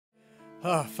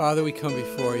Father, we come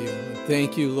before you. And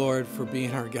thank you, Lord, for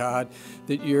being our God,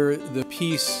 that you're the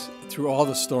peace through all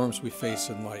the storms we face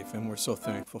in life, and we're so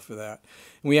thankful for that.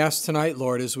 And we ask tonight,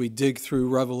 Lord, as we dig through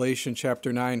Revelation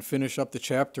chapter 9, finish up the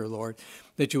chapter, Lord,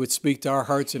 that you would speak to our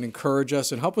hearts and encourage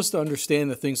us and help us to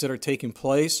understand the things that are taking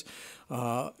place.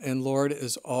 And Lord,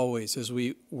 as always, as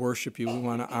we worship you, we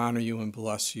want to honor you and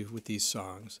bless you with these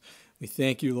songs. We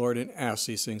thank you, Lord, and ask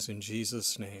these things in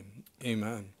Jesus' name.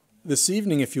 Amen. This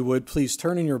evening, if you would, please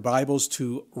turn in your Bibles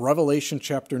to Revelation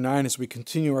chapter 9 as we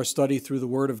continue our study through the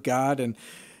Word of God. And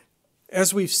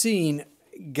as we've seen,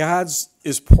 God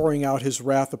is pouring out his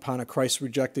wrath upon a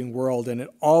Christ-rejecting world, and it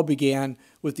all began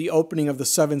with the opening of the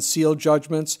 7 seal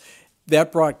judgments.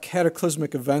 That brought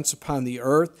cataclysmic events upon the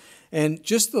earth. And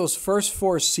just those first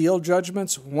 4 seal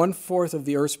judgments, 1/4 of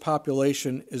the earth's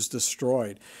population is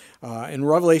destroyed. In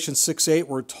Revelation 6:8,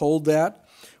 we're told that,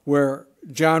 where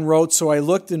John wrote, "So I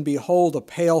looked, and behold, a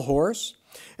pale horse,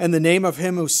 and the name of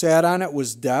him who sat on it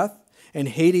was Death, and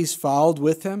Hades followed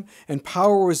with him, and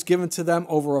power was given to them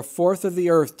over 1/4 of the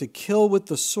earth to kill with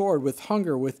the sword, with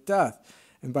hunger, with death,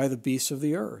 and by the beasts of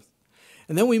the earth."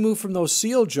 And then we move from those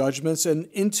seal judgments and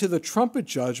into the trumpet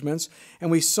judgments,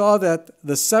 and we saw that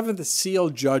the 7th seal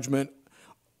judgment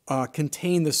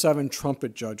contained the 7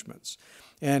 trumpet judgments.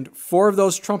 And 4 of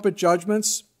those trumpet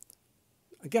judgments,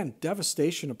 again,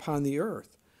 devastation upon the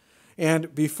earth.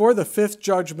 And before the 5th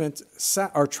judgment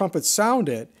or trumpet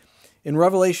sounded, in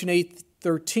Revelation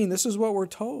 8:13, this is what we're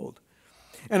told.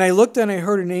 "And I looked, and I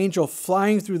heard an angel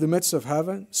flying through the midst of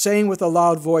heaven, saying with a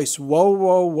loud voice, 'Woe,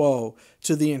 woe, woe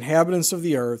to the inhabitants of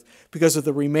the earth, because of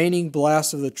the remaining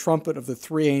blast of the trumpet of the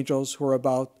 3 angels who are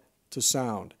about to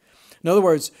sound.'" In other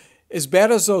words, as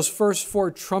bad as those first 4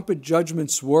 trumpet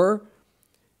judgments were,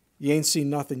 you ain't seen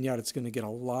nothing yet. It's going to get a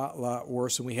lot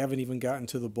worse, and we haven't even gotten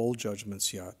to the bowl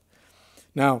judgments yet.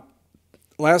 Now,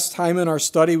 last time in our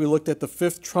study, we looked at the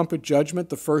 5th trumpet judgment,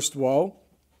 the first woe,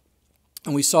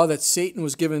 and we saw that Satan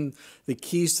was given the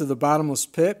keys to the bottomless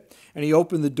pit, and he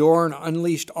opened the door and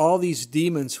unleashed all these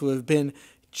demons who have been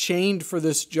chained for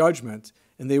this judgment,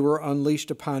 and they were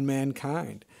unleashed upon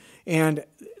mankind. And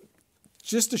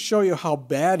just to show you how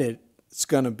bad it's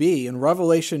going to be, in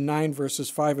Revelation 9, verses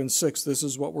 5 and 6, this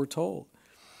is what we're told.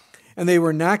 "And they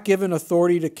were not given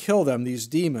authority to kill them," these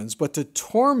demons, "but to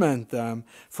torment them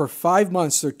for 5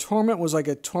 months. Their torment was like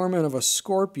a torment of a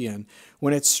scorpion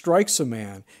when it strikes a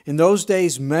man. In those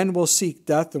days men will seek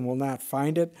death and will not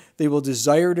find it. They will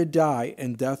desire to die,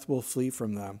 and death will flee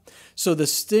from them." So the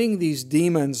sting these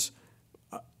demons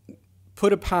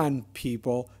put upon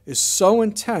people is so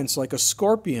intense, like a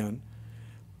scorpion,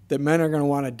 that men are going to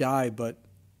want to die, but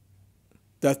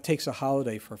death takes a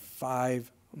holiday for 5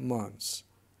 months.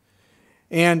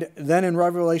 And then in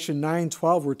Revelation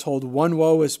 9:12, we're told 1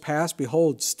 woe is past.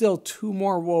 Behold, still 2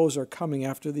 more woes are coming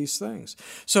after these things.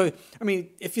 So,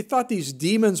 if you thought these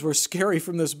demons were scary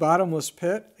from this bottomless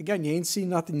pit, again, you ain't seen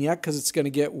nothing yet, because it's going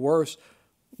to get worse,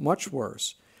 much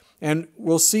worse. And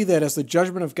we'll see that as the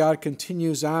judgment of God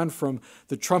continues on from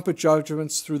the trumpet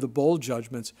judgments through the bowl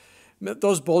judgments.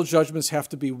 Those bowl judgments have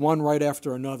to be one right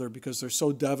after another, because they're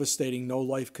so devastating, no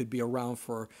life could be around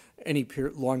for any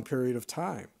long period of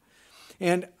time.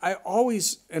 And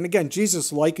again,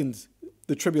 Jesus likened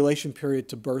the tribulation period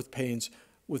to birth pains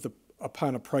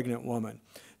upon a pregnant woman.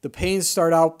 The pains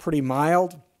start out pretty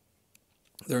mild,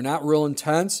 they're not real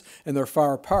intense, and they're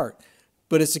far apart.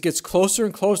 But as it gets closer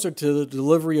and closer to the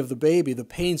delivery of the baby, the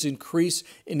pains increase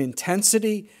in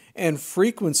intensity and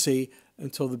frequency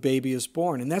until the baby is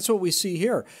born. And that's what we see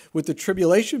here with the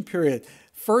tribulation period.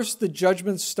 First, the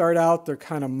judgments start out, they're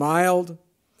kind of mild,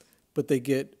 but they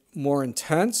get more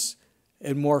intense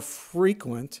and more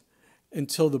frequent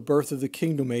until the birth of the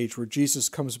kingdom age, where Jesus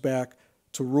comes back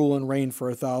to rule and reign for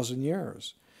 1,000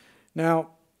 years.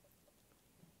 Now,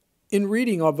 in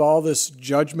reading of all this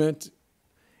judgment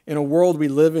in a world we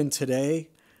live in today,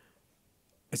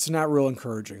 it's not real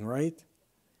encouraging, right?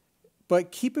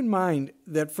 But keep in mind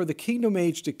that for the kingdom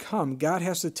age to come, God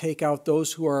has to take out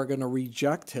those who are going to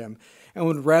reject him and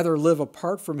would rather live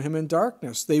apart from him in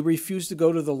darkness. They refuse to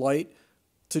go to the light,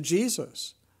 to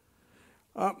Jesus.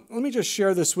 Let me just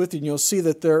share this with you, and you'll see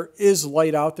that there is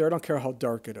light out there. I don't care how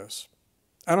dark it is.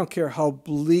 I don't care how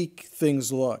bleak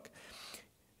things look.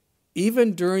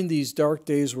 Even during these dark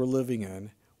days we're living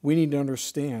in, we need to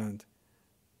understand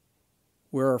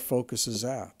where our focus is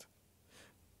at.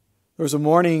 There was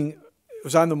it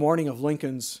was on the morning of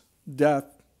Lincoln's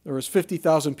death. There was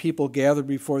 50,000 people gathered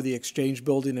before the Exchange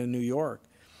Building in New York.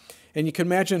 And you can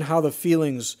imagine how the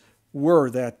feelings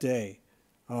were that day.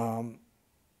 A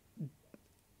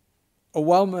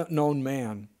well-known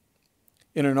man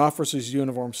in an officer's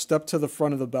uniform stepped to the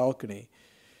front of the balcony.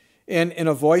 And in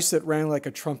a voice that rang like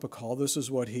a trumpet call, this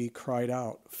is what he cried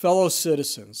out. Fellow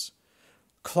citizens,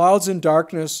 clouds and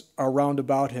darkness are round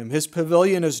about him. His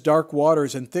pavilion is dark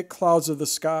waters and thick clouds of the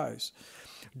skies.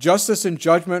 Justice and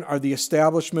judgment are the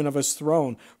establishment of his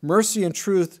throne. Mercy and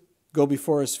truth go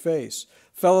before his face.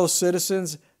 Fellow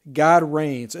citizens, God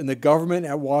reigns, and the government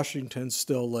at Washington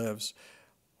still lives.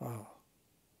 Wow,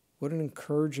 what an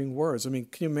encouraging words. I mean,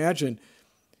 can you imagine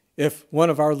if one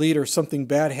of our leaders, something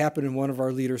bad happened and one of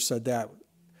our leaders said that?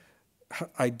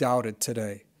 I doubt it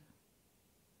today.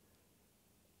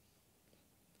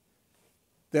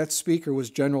 That speaker was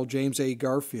General James A.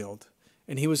 Garfield,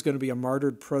 and he was going to be a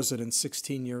martyred president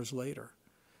 16 years later.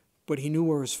 But he knew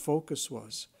where his focus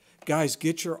was. Guys,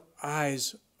 get your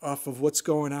eyes off of what's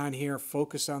going on here.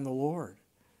 Focus on the Lord.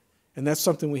 And that's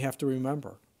something we have to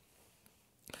remember.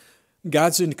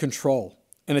 God's in control.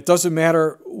 And it doesn't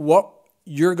matter what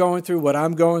you're going through, what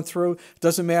I'm going through. It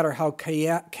doesn't matter how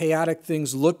chaotic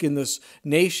things look in this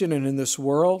nation and in this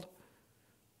world.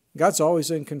 God's always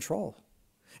in control.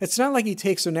 It's not like he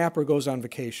takes a nap or goes on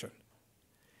vacation.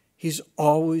 He's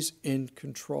always in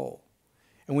control.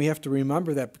 And we have to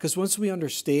remember that, because once we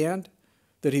understand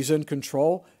that he's in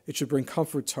control, it should bring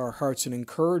comfort to our hearts and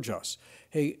encourage us.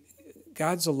 Hey,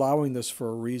 God's allowing this for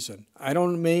a reason. I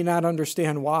may not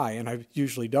understand why, and I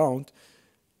usually don't,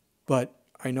 but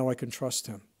I know I can trust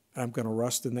him. And I'm going to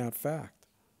rest in that fact.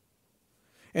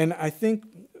 And I think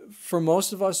for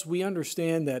most of us, we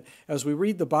understand that as we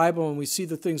read the Bible and we see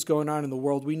the things going on in the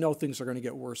world, we know things are going to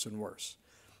get worse and worse.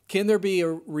 Can there be a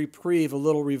reprieve, a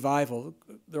little revival?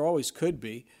 There always could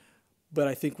be, but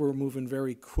I think we're moving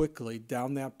very quickly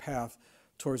down that path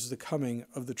towards the coming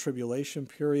of the tribulation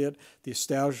period, the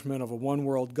establishment of a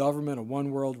one-world government, a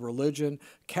one-world religion,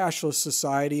 cashless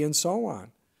society, and so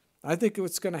on. I think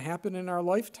it's going to happen in our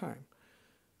lifetime.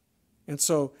 And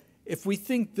so if we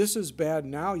think this is bad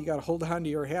now, you got to hold on to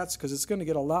your hats, because it's going to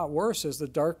get a lot worse as the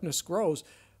darkness grows.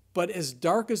 But as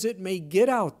dark as it may get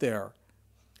out there,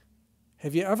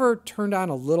 have you ever turned on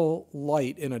a little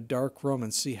light in a dark room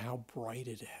and see how bright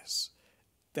it is?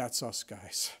 That's us,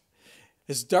 guys.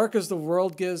 As dark as the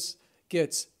world gets,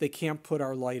 they can't put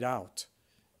our light out,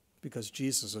 because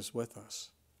Jesus is with us.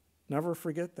 Never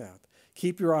forget that.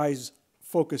 Keep your eyes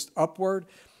focused upward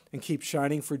and keep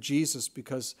shining for Jesus,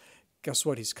 because guess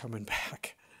what? He's coming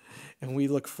back. And we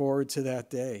look forward to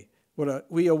that day.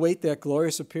 We await that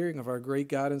glorious appearing of our great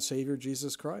God and Savior,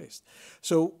 Jesus Christ.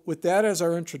 So with that as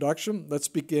our introduction, let's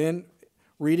begin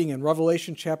reading in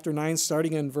Revelation chapter 9,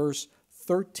 starting in verse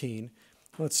 13.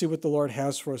 Let's see what the Lord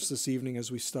has for us this evening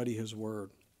as we study his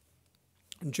word.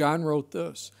 And John wrote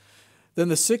this. Then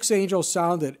the sixth angel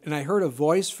sounded, and I heard a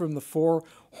voice from the four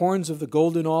horns of the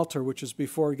golden altar which is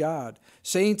before God,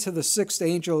 saying to the sixth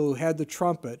angel who had the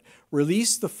trumpet,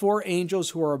 release the four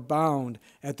angels who are bound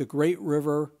at the great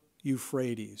river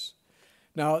Euphrates.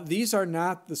 Now, these are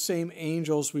not the same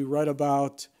angels we read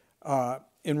about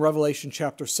in Revelation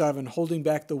chapter 7, holding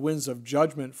back the winds of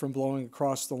judgment from blowing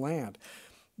across the land.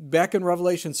 Back in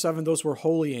Revelation 7, those were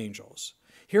holy angels.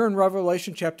 Here in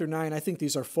Revelation chapter 9, I think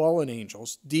these are fallen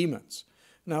angels, demons.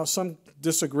 Now, some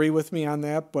disagree with me on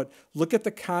that, but look at the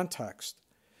context.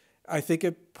 I think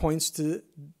it points to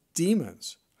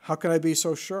demons. How can I be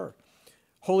so sure?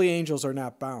 Holy angels are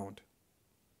not bound,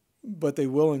 but they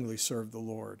willingly serve the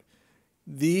Lord.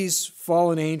 These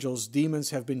fallen angels,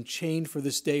 demons, have been chained for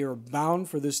this day or bound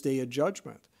for this day of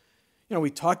judgment. You know,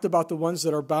 we talked about the ones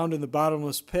that are bound in the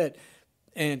bottomless pit,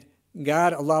 and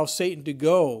God allows Satan to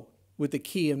go with the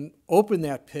key and open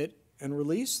that pit and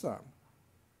release them.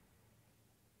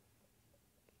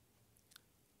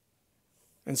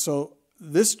 And so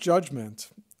this judgment,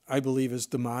 I believe, is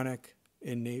demonic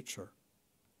in nature.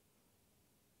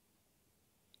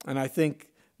 And I think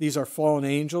these are fallen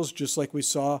angels, just like we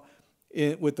saw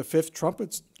with the fifth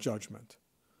trumpet's judgment.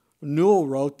 Newell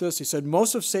wrote this. He said,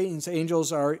 most of Satan's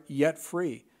angels are yet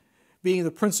free, being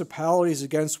the principalities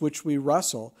against which we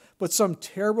wrestle, but some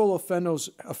terrible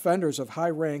offenders of high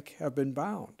rank have been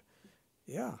bound.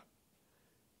 Yeah.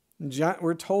 John,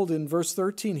 we're told in verse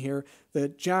 13 here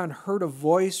that John heard a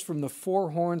voice from the four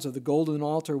horns of the golden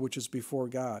altar which is before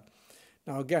God.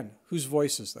 Now again, whose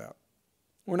voice is that?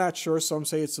 We're not sure. Some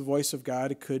say it's the voice of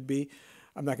God. It could be.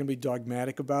 I'm not going to be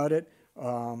dogmatic about it.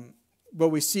 But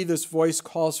we see this voice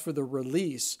calls for the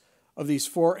release of these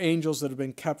four angels that have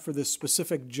been kept for this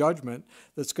specific judgment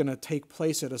that's going to take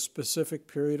place at a specific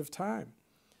period of time.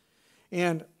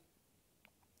 And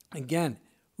again,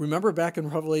 remember back in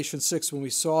Revelation 6 when we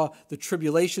saw the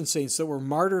tribulation saints that were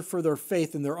martyred for their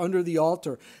faith, and they're under the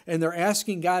altar and they're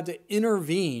asking God to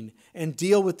intervene and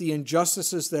deal with the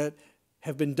injustices that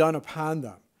have been done upon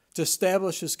them to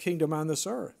establish his kingdom on this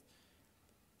earth.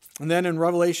 And then in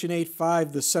Revelation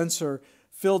 8:5, the censer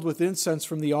filled with incense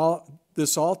from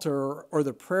this altar or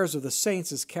the prayers of the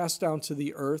saints is cast down to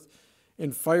the earth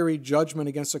in fiery judgment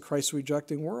against the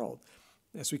Christ-rejecting world.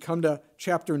 As we come to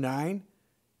chapter 9,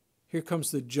 here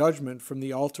comes the judgment from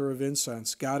the altar of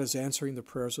incense. God is answering the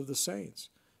prayers of the saints.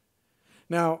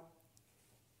 Now,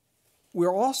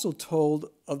 we're also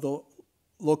told of the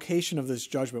location of this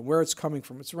judgment, where it's coming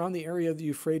from. It's around the area of the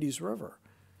Euphrates River.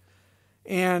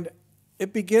 And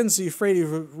it begins, the Euphrates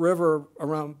River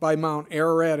around by Mount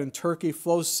Ararat in Turkey,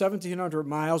 flows 1,700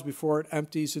 miles before it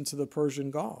empties into the Persian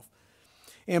Gulf.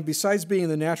 And besides being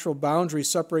the natural boundary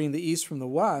separating the east from the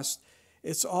west,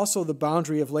 it's also the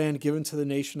boundary of land given to the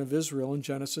nation of Israel in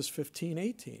Genesis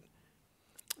 15:18.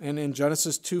 And in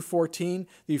Genesis 2:14,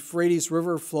 the Euphrates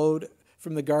River flowed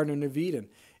from the Garden of Eden.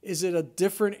 Is it a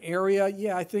different area?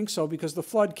 Yeah, I think so, because the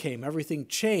flood came. Everything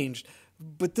changed.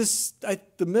 But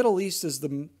the Middle East is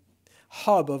the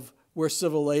hub of where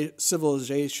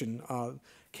civilization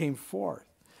came forth.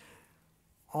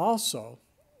 Also,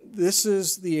 this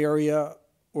is the area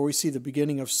where we see the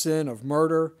beginning of sin, of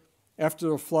murder. After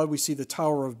the flood, we see the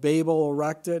Tower of Babel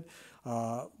erected.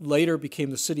 Later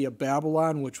became the city of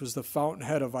Babylon, which was the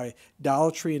fountainhead of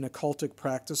idolatry and occultic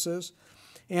practices.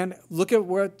 And look at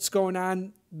what's going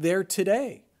on there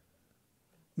today.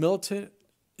 Militant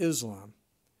Islam.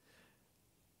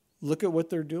 Look at what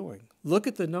they're doing. Look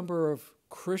at the number of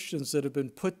Christians that have been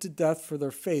put to death for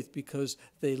their faith because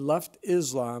they left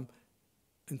Islam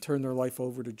and turned their life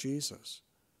over to Jesus.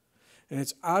 And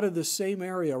it's out of the same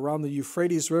area around the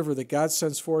Euphrates River that God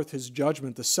sends forth his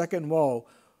judgment, the second woe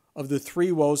of the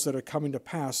three woes that are coming to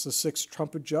pass, the sixth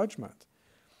trumpet judgment.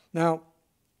 Now,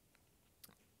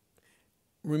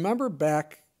 remember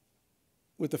back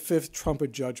with the fifth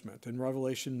trumpet judgment in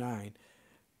Revelation 9,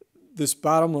 this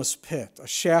bottomless pit, a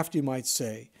shaft you might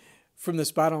say, from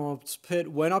this bottomless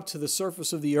pit went up to the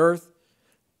surface of the earth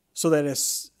so that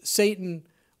as Satan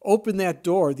opened that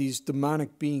door, these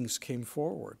demonic beings came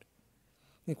forward.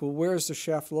 You think, well, where is the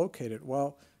shaft located?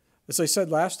 Well, as I said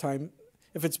last time,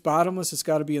 if it's bottomless, it's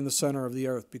got to be in the center of the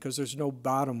earth because there's no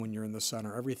bottom when you're in the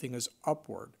center. Everything is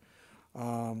upward.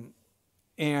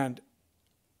 And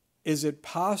is it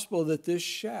possible that this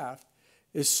shaft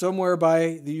is somewhere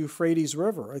by the Euphrates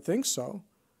River? I think so.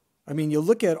 I mean, you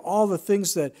look at all the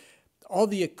things all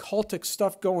the occultic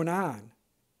stuff going on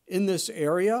in this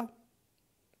area,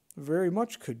 very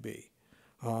much could be.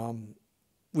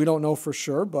 We don't know for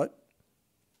sure, but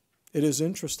it is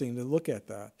interesting to look at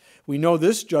that. We know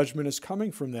this judgment is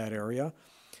coming from that area.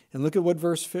 And look at what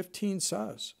verse 15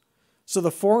 says. So the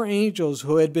four angels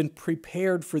who had been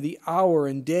prepared for the hour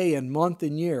and day and month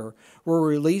and year were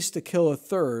released to kill a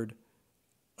third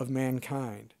of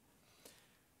mankind.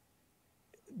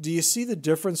 Do you see the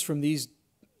difference from these,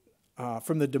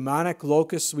 from the demonic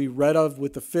locusts we read of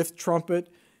with the fifth trumpet?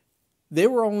 They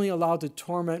were only allowed to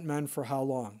torment men for how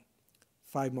long?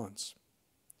 5 months.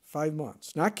 5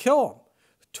 months. Not kill them,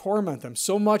 torment them,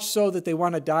 so much so that they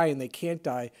want to die and they can't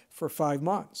die for 5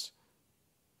 months.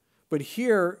 But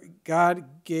here,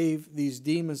 God gave these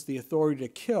demons the authority to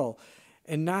kill,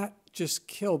 and not just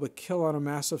kill, but kill on a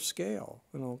massive scale.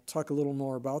 And I'll talk a little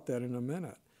more about that in a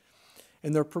minute.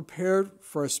 And they're prepared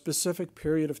for a specific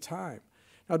period of time.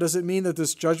 Now, does it mean that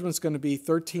this judgment's going to be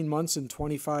 13 months and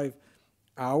 25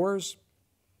 hours?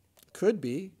 Could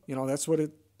be. That's what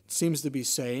it seems to be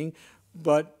saying,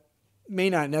 but may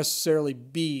not necessarily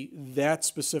be that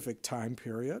specific time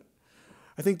period.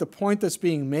 I think the point that's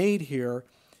being made here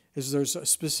is there's a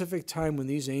specific time when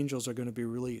these angels are going to be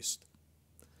released,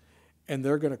 and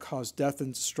they're going to cause death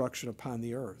and destruction upon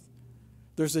the earth.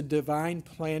 There's a divine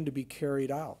plan to be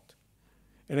carried out,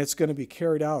 and it's going to be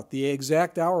carried out. The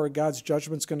exact hour of God's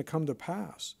judgment is going to come to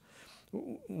pass.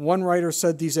 One writer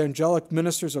said these angelic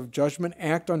ministers of judgment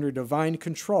act under divine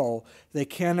control. They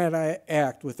cannot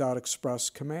act without express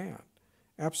command.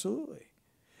 Absolutely.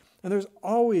 And there's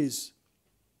always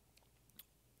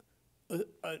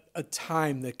a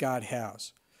time that God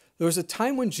has. There was a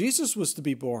time when Jesus was to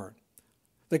be born,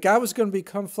 that God was going to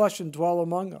become flesh and dwell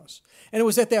among us. And it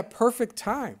was at that perfect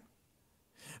time.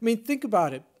 I mean, think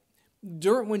about it.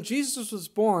 When Jesus was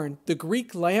born, the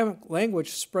Greek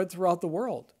language spread throughout the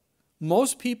world.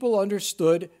 Most people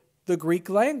understood the Greek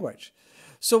language.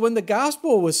 So when the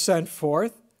gospel was sent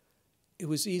forth, it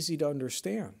was easy to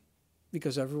understand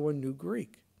because everyone knew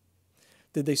Greek.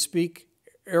 Did they speak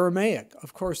Aramaic?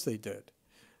 Of course they did.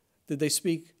 Did they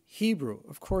speak Hebrew?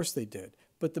 Of course they did.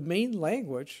 But the main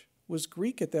language was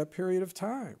Greek at that period of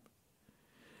time.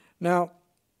 Now,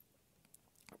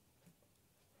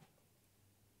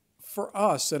 for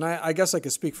us, and I guess I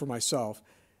could speak for myself,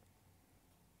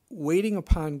 waiting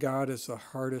upon God is the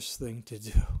hardest thing to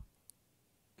do,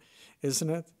 isn't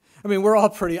it? I mean,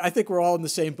 I think we're all in the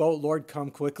same boat. Lord, come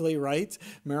quickly, right?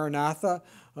 Maranatha.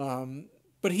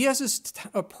 But he has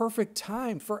a perfect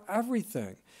time for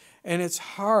everything. And it's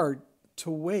hard to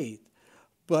wait.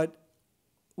 But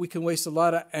we can waste a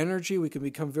lot of energy. We can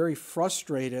become very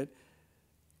frustrated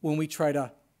when we try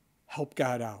to help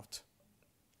God out.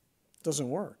 It doesn't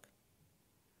work.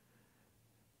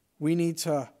 We need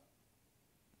to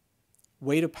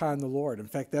wait upon the Lord. In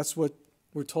fact, that's what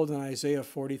we're told in Isaiah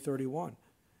 40:31.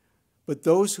 But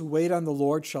those who wait on the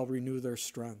Lord shall renew their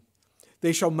strength.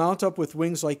 They shall mount up with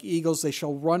wings like eagles. They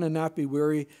shall run and not be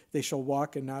weary. They shall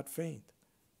walk and not faint.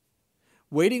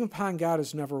 Waiting upon God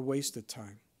is never wasted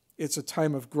time. It's a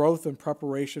time of growth and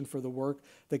preparation for the work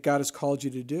that God has called you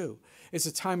to do. It's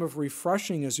a time of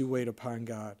refreshing as you wait upon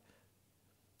God.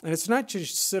 And it's not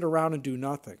just sit around and do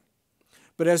nothing.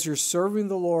 But as you're serving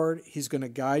the Lord, he's going to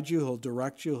guide you. He'll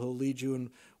direct you. He'll lead you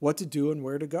in what to do and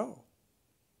where to go.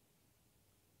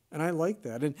 And I like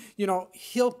that. And,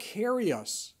 he'll carry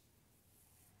us.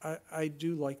 I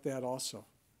do like that also.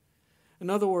 In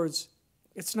other words,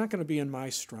 it's not going to be in my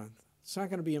strength. It's not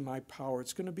going to be in my power.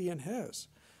 It's going to be in his.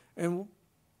 And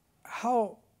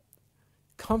how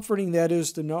comforting that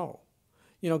is to know.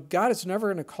 God is never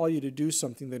going to call you to do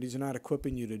something that he's not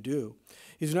equipping you to do.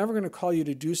 He's never going to call you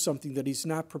to do something that he's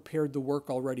not prepared the work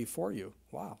already for you.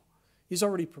 Wow. He's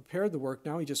already prepared the work.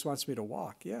 Now he just wants me to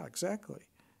walk. Yeah, exactly.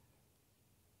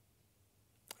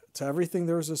 To everything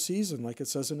there is a season, like it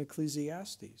says in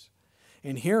Ecclesiastes.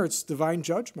 And here it's divine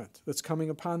judgment that's coming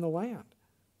upon the land.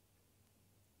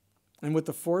 And with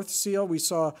the fourth seal, we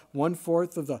saw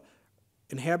 1/4 of the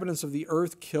inhabitants of the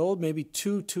earth killed, maybe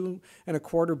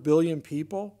 2.25 billion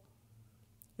people.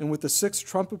 And with the sixth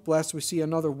trumpet blast, we see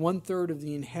another 1/3 of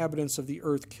the inhabitants of the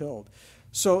earth killed.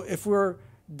 So if we're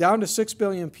down to 6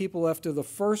 billion people after the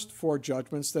first 4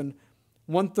 judgments, then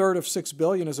 1/3 of 6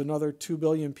 billion is another 2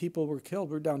 billion people were killed.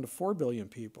 We're down to 4 billion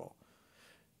people.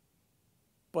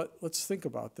 But let's think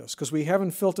about this, because we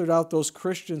haven't filtered out those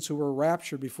Christians who were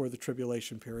raptured before the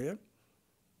tribulation period.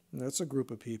 And that's a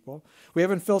group of people. We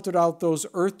haven't filtered out those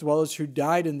earth dwellers who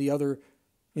died in the other,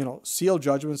 seal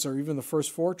judgments or even the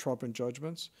first 4 trumpet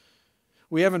judgments.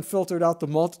 We haven't filtered out the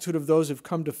multitude of those who have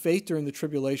come to faith during the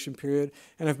tribulation period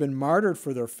and have been martyred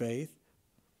for their faith.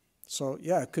 So,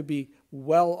 yeah, it could be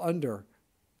well under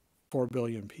 4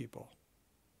 billion people.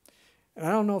 And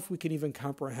I don't know if we can even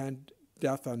comprehend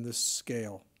death on this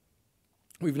scale.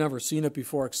 We've never seen it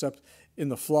before except in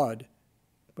the flood,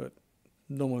 but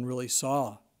no one really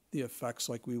saw the effects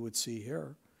like we would see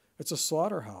here. It's a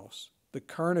slaughterhouse. The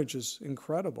carnage is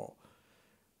incredible.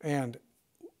 And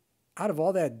out of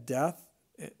all that death,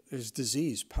 there's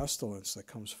disease, pestilence that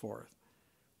comes forth.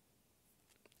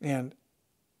 And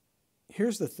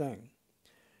here's the thing.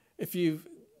 If you've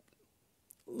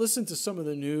listened to some of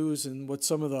the news and what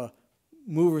some of the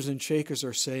movers and shakers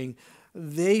are saying,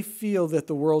 they feel that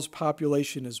the world's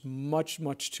population is much,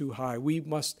 much too high. We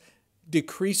must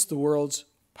decrease the world's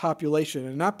population,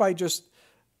 and not by just,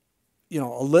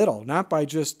 a little, not by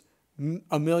just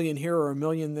a million here or a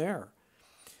million there.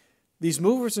 These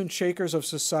movers and shakers of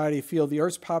society feel the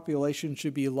earth's population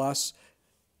should be less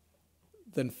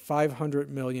than 500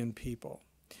 million people.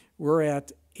 We're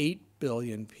at 8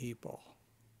 billion people.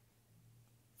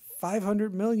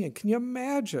 500 million. Can you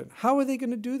imagine? How are they going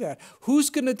to do that? Who's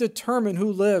going to determine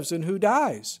who lives and who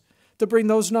dies to bring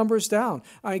those numbers down?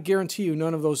 I guarantee you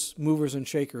none of those movers and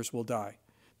shakers will die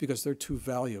because they're too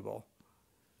valuable.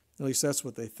 At least that's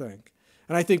what they think.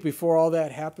 And I think before all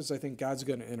that happens, I think God's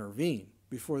going to intervene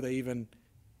before they even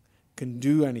can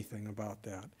do anything about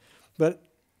that. But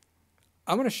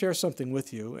I'm going to share something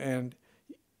with you, and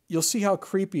you'll see how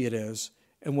creepy it is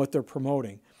and what they're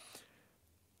promoting.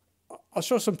 I'll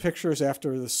show some pictures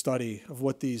after the study of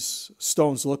what these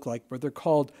stones look like, but they're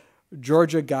called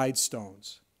Georgia guide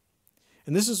stones.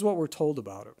 And this is what we're told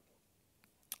about it.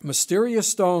 Mysterious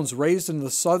stones raised in the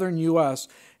southern U.S.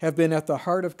 have been at the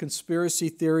heart of conspiracy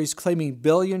theories claiming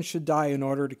billions should die in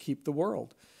order to keep the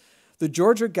world. The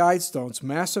Georgia guide stones,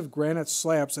 massive granite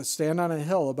slabs that stand on a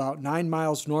hill about 9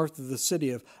 miles north of the city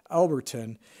of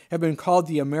Alberton, have been called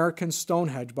the American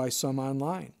Stonehenge by some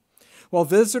online. While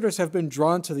visitors have been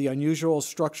drawn to the unusual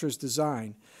structure's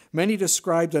design, many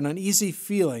described an uneasy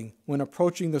feeling when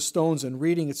approaching the stones and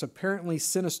reading its apparently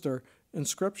sinister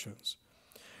inscriptions.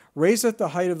 Raised at the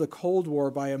height of the Cold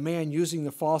War by a man using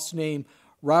the false name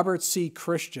Robert C.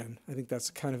 Christian, I think that's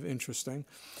kind of interesting,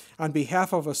 on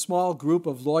behalf of a small group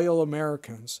of loyal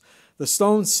Americans, the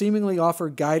stones seemingly offer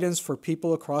guidance for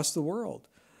people across the world.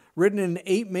 Written in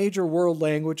 8 major world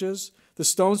languages, the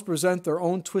stones present their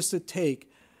own twisted take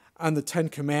on the Ten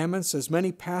Commandments, as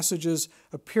many passages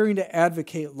appearing to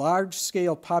advocate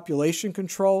large-scale population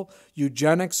control,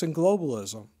 eugenics, and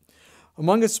globalism.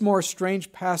 Among its more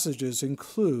strange passages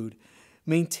include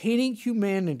maintaining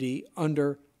humanity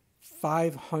under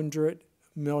 500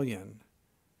 million.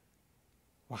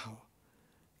 Wow.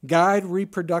 Guide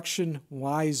reproduction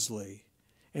wisely,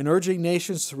 and urging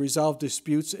nations to resolve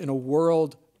disputes in a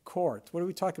world court. What are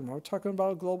we talking about? We're talking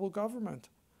about a global government.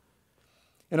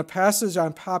 In a passage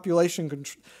on population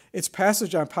control, its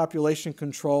passage on population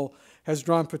control has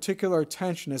drawn particular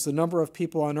attention, as the number of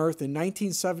people on Earth in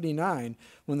 1979,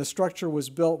 when the structure was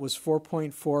built, was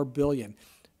 4.4 billion.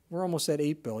 We're almost at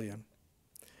 8 billion.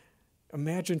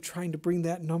 Imagine trying to bring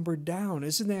that number down.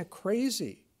 Isn't that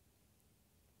crazy?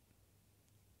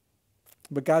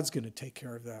 But God's going to take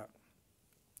care of that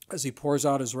as he pours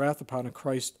out his wrath upon a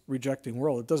Christ-rejecting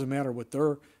world. It doesn't matter what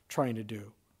they're trying to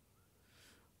do.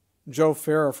 Joe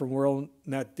Farah from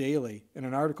WorldNet Daily, in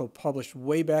an article published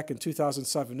way back in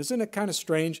 2007. Isn't it kind of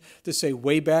strange to say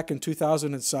way back in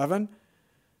 2007?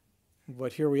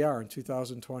 But here we are in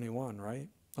 2021, right?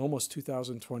 Almost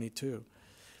 2022.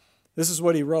 This is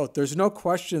what he wrote. There's no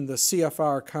question the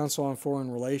CFR, Council on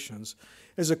Foreign Relations,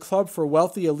 is a club for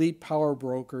wealthy elite power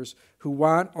brokers who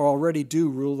want or already do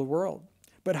rule the world.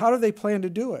 But how do they plan to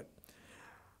do it?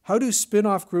 How do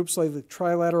spin-off groups like the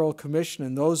Trilateral Commission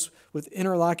and those with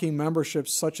interlocking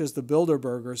memberships such as the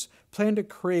Bilderbergers plan to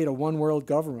create a one-world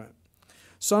government?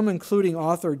 Some, including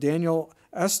author Daniel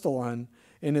Estulin,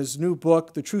 in his new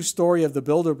book, The True Story of the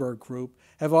Bilderberg Group,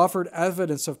 have offered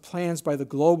evidence of plans by the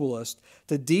globalists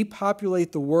to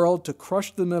depopulate the world, to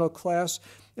crush the middle class,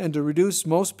 and to reduce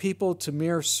most people to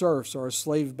mere serfs or a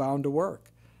slave bound to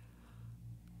work.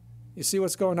 You see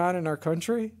what's going on in our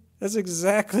country? That's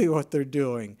exactly what they're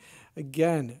doing.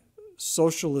 Again,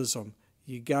 socialism.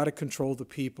 You got to control the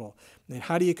people. And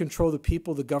how do you control the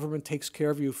people? The government takes care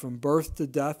of you from birth to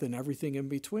death and everything in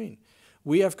between.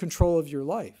 We have control of your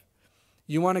life.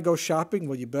 You want to go shopping?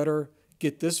 Well, you better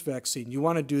get this vaccine. You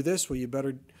want to do this? Well, you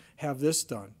better have this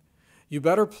done. You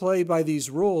better play by these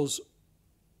rules,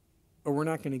 or we're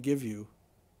not going to give you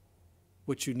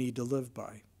what you need to live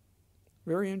by.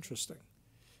 Very interesting.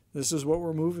 This is what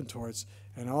we're moving towards.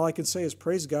 And all I can say is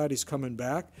praise God, he's coming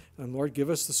back. And Lord, give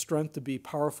us the strength to be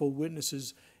powerful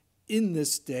witnesses in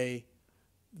this day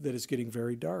that is getting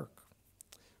very dark.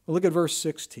 Well, look at verse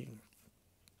 16.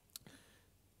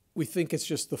 We think it's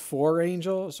just the 4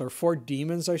 angels, or 4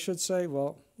 demons, I should say.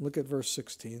 Well, look at verse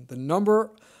 16. The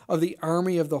number of the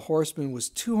army of the horsemen was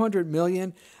 200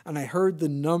 million, and I heard the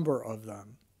number of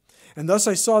them. And thus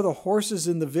I saw the horses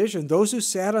in the vision. Those who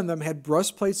sat on them had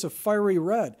breastplates of fiery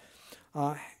red.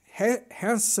 Blue.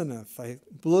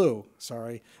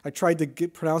 I tried to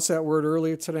pronounce that word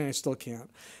earlier today, and I still can't.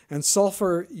 And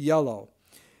sulfur yellow.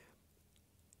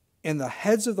 And the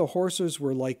heads of the horses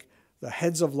were like the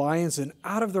heads of lions, and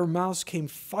out of their mouths came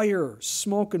fire,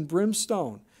 smoke, and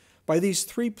brimstone. By these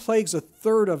 3 plagues,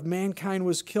 1/3 of mankind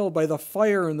was killed by the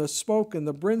fire and the smoke and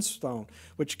the brimstone,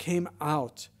 which came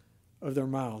out of their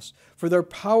mouths. For their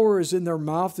power is in their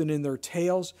mouth and in their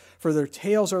tails, for their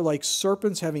tails are like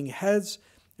serpents having heads,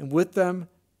 and with them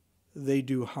they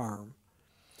do harm.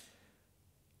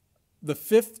 The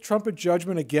 5th trumpet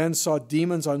judgment again saw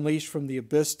demons unleashed from the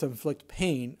abyss to inflict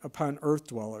pain upon earth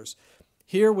dwellers.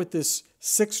 Here with this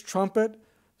 6th trumpet,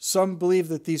 some believe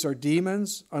that these are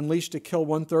demons unleashed to kill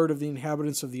 1/3 of the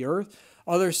inhabitants of the earth.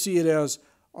 Others see it as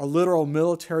a literal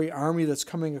military army that's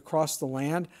coming across the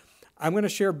land. I'm going to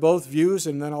share both views,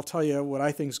 and then I'll tell you what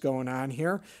I think is going on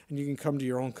here, and you can come to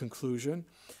your own conclusion.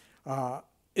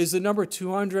 Is the number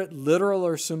 200 literal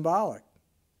or symbolic?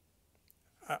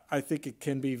 I think it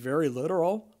can be very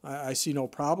literal. I see no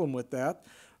problem with that.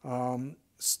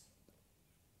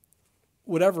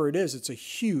 Whatever it is, it's a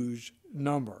huge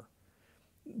number.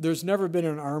 There's never been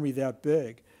an army that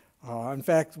big. In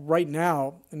fact, right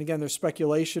now, and again, there's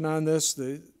speculation on this,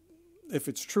 if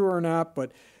it's true or not,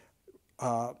 but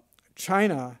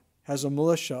China has a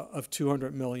militia of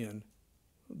 200 million.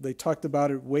 They talked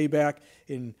about it way back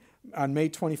on May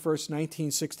 21st,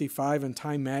 1965 in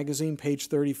Time magazine, page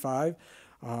 35,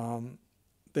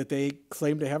 that they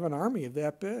claimed to have an army of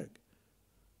that big.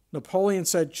 Napoleon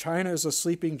said China is a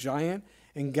sleeping giant,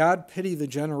 and God pity the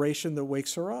generation that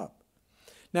wakes her up.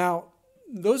 Now,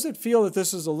 those that feel that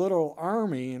this is a little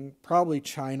army, and probably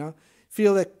China,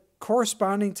 feel that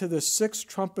corresponding to the 6th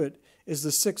trumpet is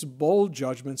the 6 bowl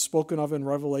judgments spoken of in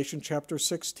Revelation chapter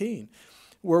 16,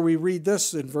 where we read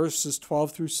this in verses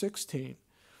 12 through 16.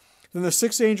 Then the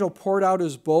sixth angel poured out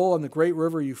his bowl on the great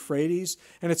river Euphrates,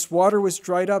 and its water was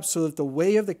dried up so that the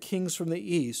way of the kings from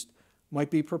the east might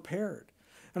be prepared.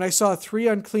 And I saw three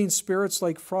unclean spirits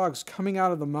like frogs coming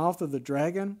out of the mouth of the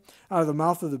dragon, out of the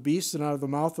mouth of the beast, and out of the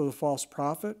mouth of the false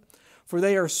prophet. For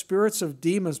they are spirits of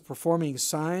demons performing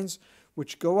signs,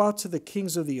 which go out to the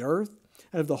kings of the earth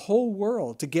and of the whole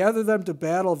world, to gather them to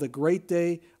battle of the great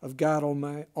day of God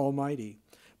Almighty.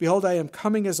 Behold, I am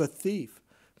coming as a thief.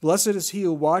 Blessed is he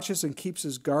who watches and keeps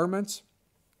his garments,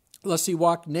 lest he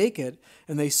walk naked,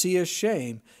 and they see his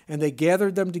shame. And they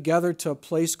gathered them together to a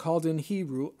place called in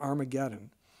Hebrew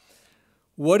Armageddon.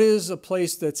 What is a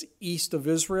place that's east of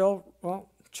Israel? Well,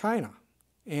 China.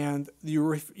 And the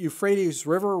Euphrates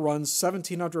River runs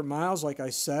 1,700 miles, like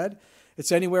I said.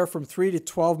 It's anywhere from 3 to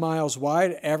 12 miles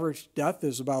wide. Average depth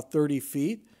is about 30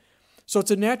 feet. So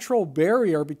it's a natural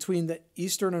barrier between the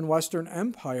Eastern and Western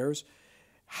empires.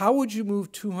 How would you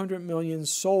move 200 million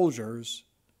soldiers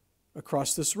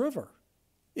across this river?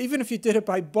 Even if you did it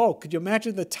by boat, could you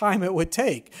imagine the time it would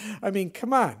take? I mean,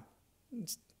 come on.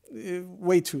 It's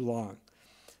way too long.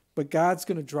 But God's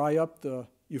going to dry up the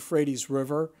Euphrates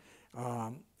River.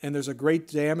 And there's a great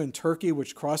dam in Turkey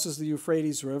which crosses the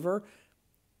Euphrates River,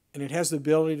 and it has the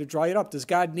ability to dry it up. Does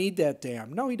God need that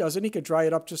dam? No, he doesn't. He could dry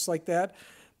it up just like that.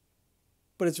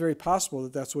 But it's very possible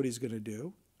that that's what he's going to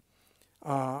do.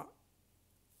 And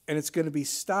it's going to be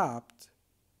stopped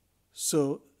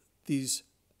so this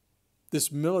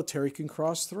military can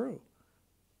cross through.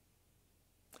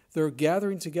 They're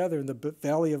gathering together in the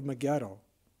valley of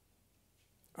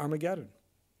Armageddon.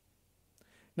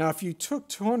 Now, if you took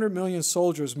 200 million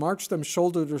soldiers, marched them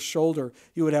shoulder to shoulder,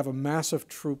 you would have a massive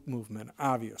troop movement,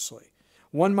 obviously.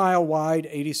 1 mile wide,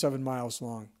 87 miles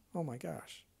long. Oh my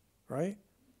gosh, right?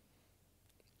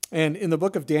 And in the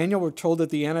book of Daniel, we're told that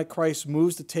the Antichrist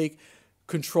moves to take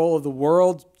control of the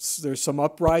world. There's some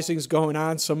uprisings going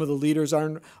on. Some of the leaders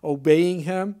aren't obeying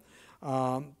him.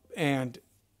 And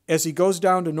as he goes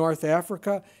down to North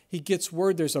Africa, he gets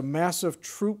word there's a massive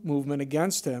troop movement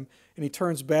against him, and he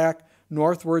turns back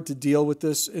northward to deal with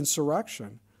this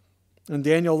insurrection. In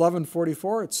Daniel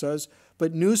 11:44 it says,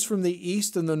 "But news from the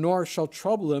east and the north shall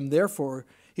trouble him, therefore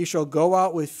he shall go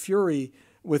out with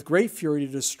great fury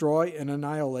to destroy and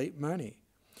annihilate many."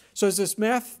 So as this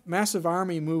massive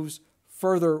army moves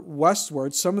further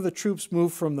westward, some of the troops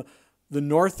move from the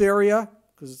north area,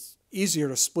 because it's easier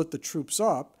to split the troops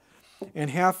up, and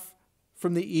half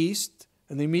from the east,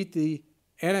 and they meet the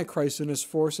Antichrist and his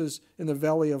forces in the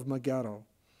valley of Megiddo.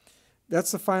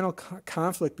 That's the final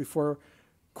conflict before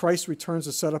Christ returns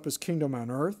to set up his kingdom on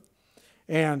earth.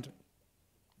 And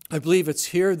I believe it's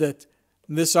here that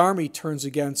this army turns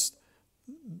against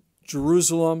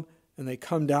Jerusalem, and they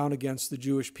come down against the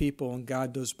Jewish people, and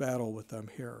God does battle with them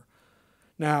here.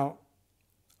 Now,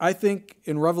 I think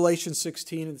in Revelation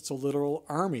 16, it's a literal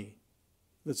army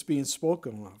that's being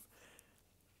spoken of.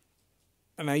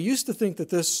 And I used to think that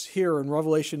this here in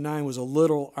Revelation 9 was a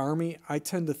literal army. I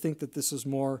tend to think that this is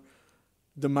more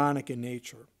demonic in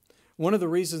nature. One of the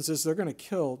reasons is they're going to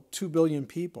kill 2 billion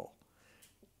people.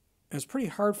 And it's pretty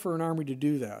hard for an army to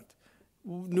do that.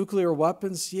 Nuclear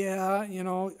weapons, yeah,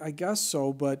 I guess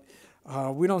so, but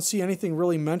we don't see anything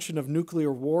really mentioned of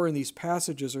nuclear war in these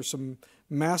passages or some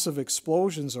massive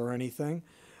explosions or anything.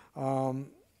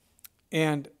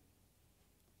 And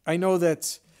I know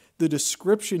that the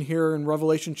description here in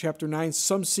Revelation chapter 9,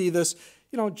 some see this,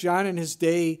 John in his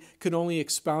day could only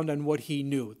expound on what he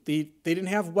knew. They didn't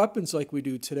have weapons like we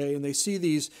do today, and they see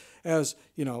these as,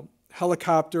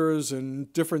 helicopters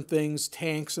and different things,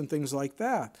 tanks and things like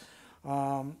that.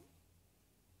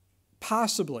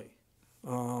 Possibly.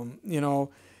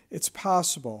 It's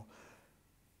possible.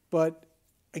 But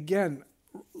again,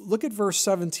 look at verse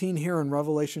 17 here in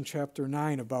Revelation chapter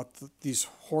 9 about these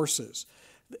horses.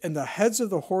 And the heads of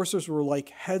the horses were like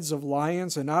heads of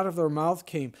lions, and out of their mouth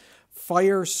came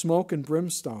fire, smoke, and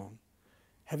brimstone.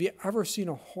 Have you ever seen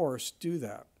a horse do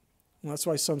that? Well, that's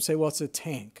why some say, well, it's a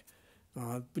tank.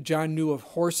 But John knew of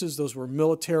horses. Those were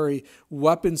military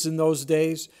weapons in those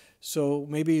days. So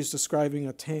maybe he's describing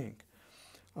a tank.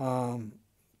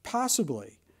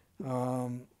 Possibly.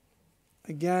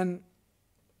 Again,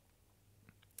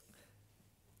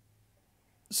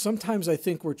 sometimes I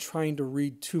think we're trying to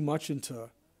read too much into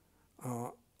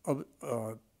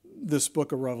this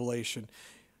book of Revelation,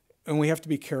 and we have to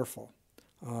be careful.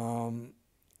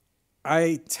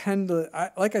 I kind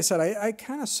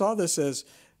of saw this as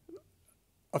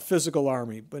a physical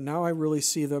army, but now I really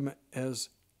see them as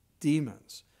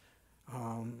demons.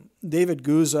 David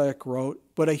Guzik wrote,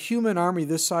 "But a human army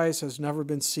this size has never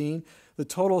been seen. The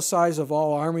total size of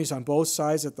all armies on both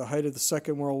sides at the height of the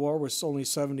Second World War was only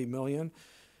 70 million.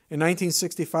 In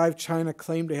 1965, China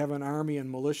claimed to have an army and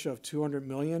militia of 200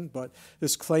 million, but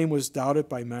this claim was doubted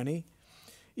by many.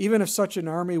 Even if such an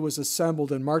army was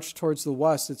assembled and marched towards the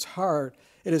west, it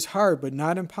is hard, but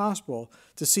not impossible,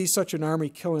 to see such an army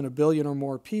killing 1 billion or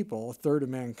more people, a third of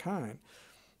mankind.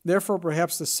 Therefore,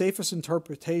 perhaps the safest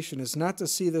interpretation is not to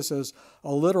see this as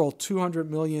a literal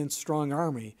 200 million strong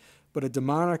army, but a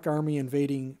demonic army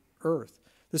invading earth.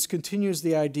 This continues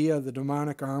the idea of the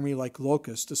demonic army like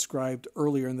locusts described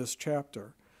earlier in this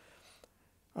chapter.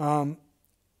 And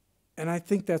I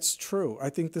think that's true. I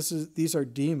think these are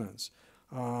demons.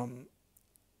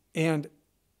 And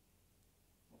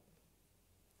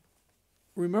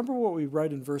remember what we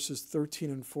read in verses 13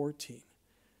 and 14.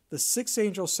 The sixth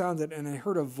angel sounded, and I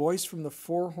heard a voice from the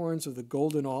four horns of the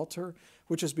golden altar,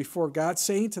 which is before God,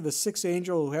 saying to the sixth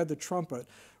angel who had the trumpet,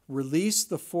 release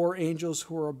the four angels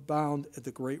who are bound at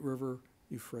the great river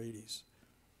Euphrates.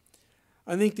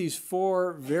 I think these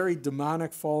four very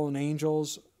demonic fallen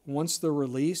angels, once they're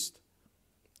released,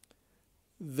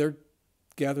 they're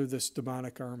gather this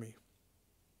demonic army.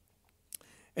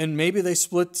 And maybe they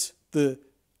split the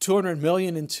 200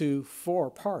 million into four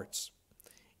parts.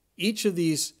 Each of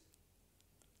these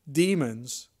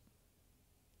demons,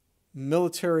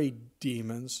 military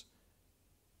demons,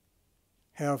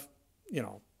 have,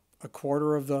 a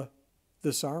quarter of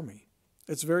this army.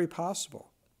 It's very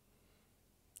possible.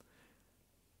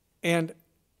 And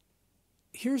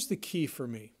here's the key for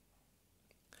me.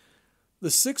 The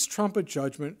sixth trumpet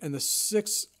judgment and the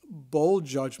sixth bowl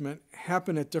judgment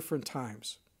happen at different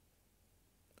times.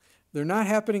 They're not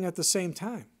happening at the same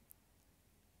time.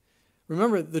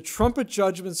 Remember, the trumpet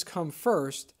judgments come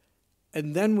first,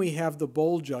 and then we have the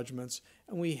bowl judgments,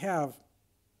 and we have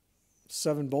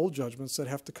 7 bowl judgments that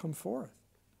have to come forth.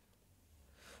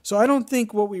 So I don't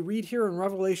think what we read here in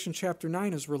Revelation chapter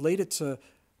 9 is related to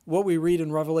what we read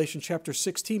in Revelation chapter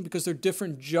 16, because they're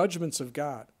different judgments of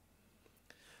God.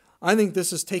 I think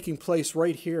this is taking place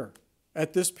right here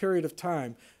at this period of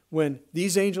time when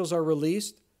these angels are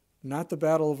released, not the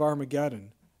Battle of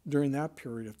Armageddon during that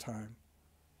period of time.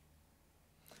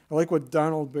 I like what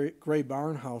Donald Gray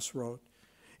Barnhouse wrote.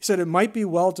 He said, it might be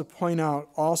well to point out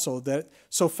also that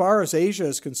so far as Asia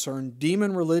is concerned,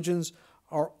 demon religions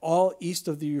are all east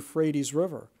of the Euphrates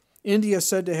River. India is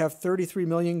said to have 33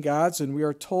 million gods, and we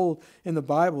are told in the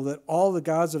Bible that all the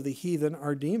gods of the heathen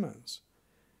are demons.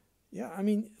 Yeah,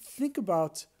 think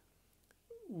about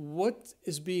what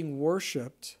is being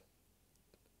worshipped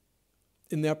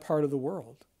in that part of the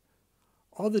world.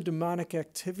 All the demonic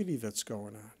activity that's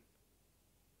going on.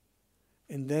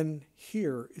 And then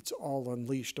here, it's all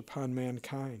unleashed upon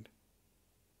mankind.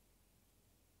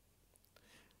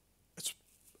 It's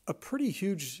a pretty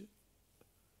huge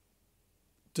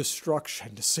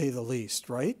destruction, to say the least,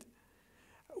 right?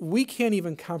 We can't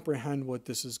even comprehend what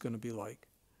this is going to be like.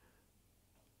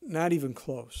 Not even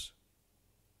close.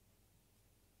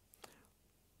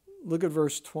 Look at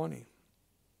verse 20.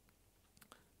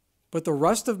 But the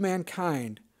rest of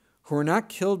mankind who are not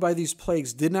killed by these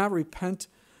plagues did not repent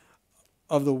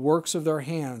of the works of their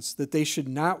hands, that they should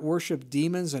not worship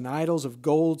demons and idols of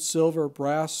gold, silver,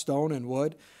 brass, stone, and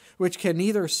wood, which can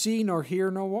neither see nor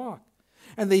hear nor walk.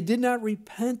 And they did not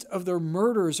repent of their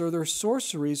murders or their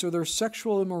sorceries or their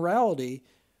sexual immorality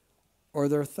or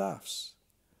their thefts.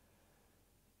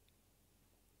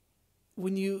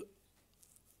 When you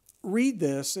read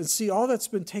this and see all that's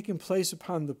been taking place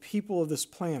upon the people of this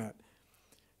planet,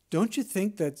 don't you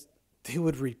think that they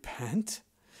would repent?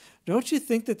 Don't you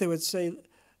think that they would say,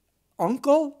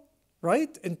 Uncle,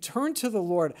 right? And turn to the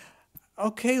Lord.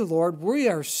 Okay, Lord, we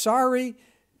are sorry.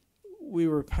 We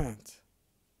repent.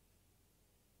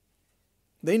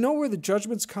 They know where the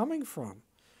judgment's coming from.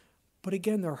 But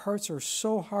again, their hearts are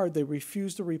so hard, they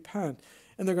refuse to repent.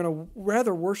 And they're going to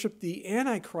rather worship the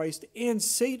Antichrist and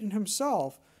Satan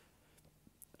himself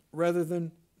rather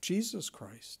than Jesus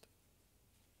Christ.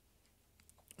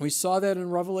 We saw that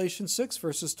in Revelation 6,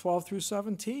 verses 12 through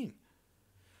 17.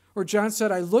 Or John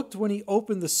said, I looked when he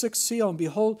opened the sixth seal, and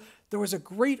behold, there was a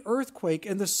great earthquake,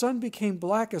 and the sun became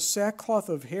black as sackcloth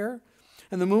of hair,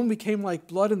 and the moon became like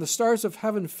blood, and the stars of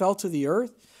heaven fell to the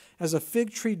earth, as a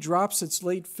fig tree drops its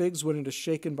late figs when it is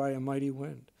shaken by a mighty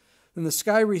wind. Then the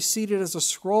sky receded as a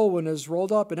scroll when it is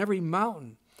rolled up, and every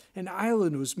mountain and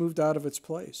island was moved out of its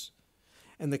place.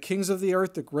 And the kings of the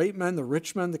earth, the great men, the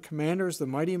rich men, the commanders, the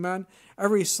mighty men,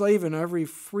 every slave and every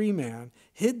free man,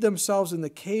 hid themselves in the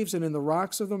caves and in the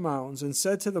rocks of the mountains, and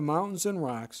said to the mountains and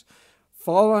rocks,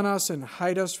 fall on us and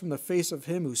hide us from the face of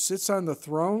him who sits on the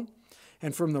throne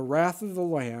and from the wrath of the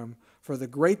Lamb, for the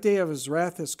great day of his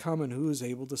wrath has come, and who is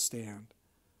able to stand?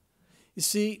 You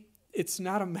see, it's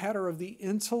not a matter of the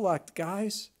intellect,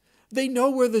 guys. They know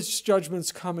where this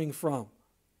judgment's coming from.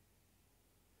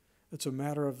 It's a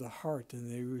matter of the heart, and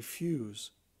they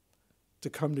refuse to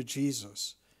come to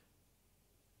Jesus.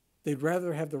 They'd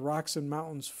rather have the rocks and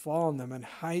mountains fall on them and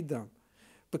hide them.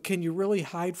 But can you really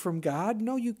hide from God?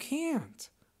 No, you can't.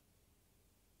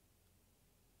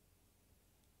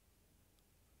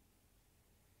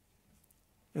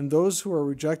 And those who are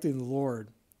rejecting the Lord,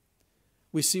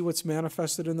 we see what's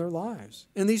manifested in their lives.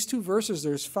 In these two verses,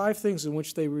 there's 5 things in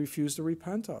which they refuse to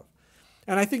repent of.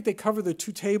 And I think they cover the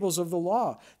 2 tables of the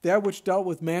law, that which dealt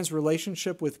with man's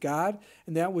relationship with God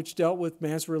and that which dealt with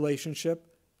man's relationship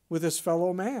with his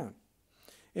fellow man.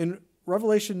 In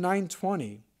Revelation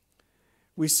 9:20,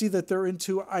 we see that they're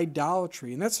into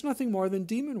idolatry, and that's nothing more than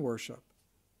demon worship.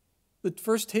 The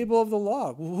first table of the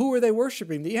law, who are they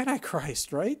worshiping? The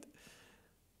Antichrist, right?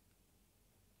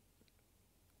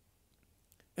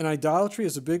 And idolatry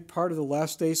is a big part of the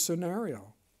last day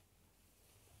scenario.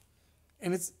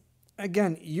 And it's,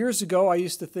 again, years ago I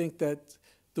used to think that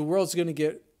the world's going to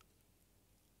get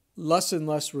less and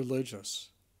less religious.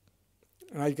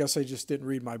 And I guess I just didn't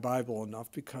read my Bible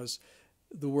enough, because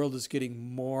the world is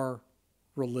getting more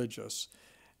religious.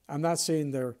 I'm not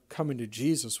saying they're coming to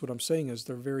Jesus. What I'm saying is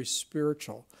they're very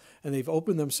spiritual, and they've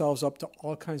opened themselves up to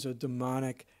all kinds of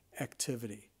demonic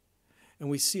activity. And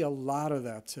we see a lot of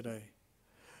that today.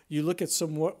 You look at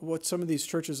what some of these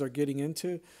churches are getting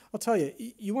into. I'll tell you,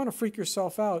 you want to freak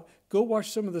yourself out, go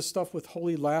watch some of this stuff with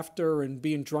holy laughter and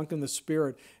being drunk in the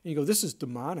Spirit, and you go, this is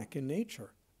demonic in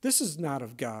nature. This is not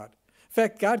of God. In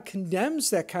fact, God condemns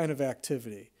that kind of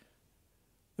activity.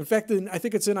 In fact, I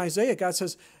think it's in Isaiah, God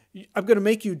says, I'm going to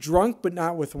make you drunk, but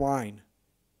not with wine.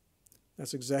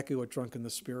 That's exactly what drunk in the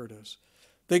Spirit is.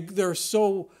 They're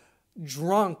so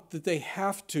drunk that they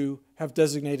have to have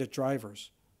designated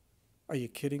drivers. Are you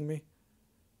kidding me?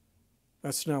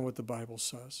 That's not what the Bible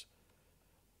says.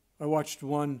 I watched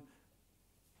one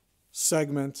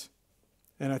segment,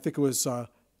 and I think it was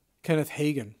Kenneth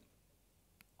Hagin.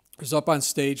 He was up on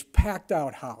stage, packed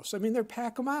out house. I mean, they're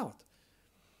pack them out.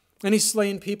 And he's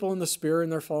slaying people in the Spirit,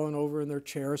 and they're falling over in their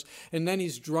chairs. And then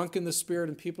he's drunk in the Spirit,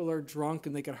 and people are drunk,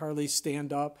 and they can hardly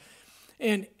stand up.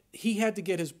 And he had to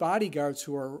get his bodyguards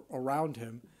who are around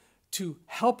him to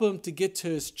help him to get to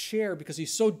his chair, because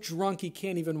he's so drunk he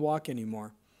can't even walk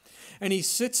anymore. And he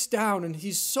sits down, and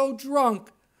he's so drunk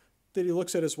that he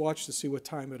looks at his watch to see what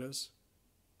time it is.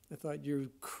 I thought, you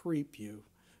creep, you.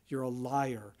 You're a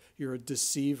liar. You're a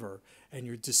deceiver. And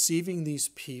you're deceiving these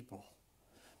people.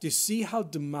 Do you see how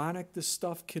demonic this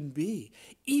stuff can be?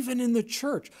 Even in the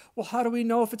church. Well, how do we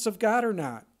know if it's of God or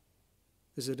not?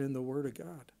 Is it in the Word of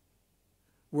God?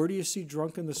 Where do you see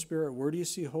drunk in the Spirit? Where do you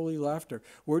see holy laughter?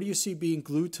 Where do you see being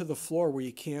glued to the floor where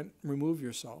you can't remove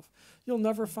yourself? You'll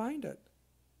never find it.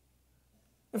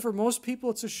 And for most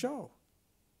people, it's a show.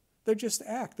 They just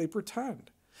act. They pretend.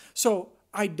 So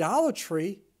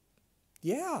idolatry,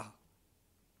 yeah.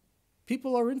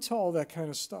 People are into all that kind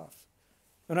of stuff.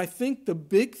 And I think the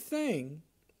big thing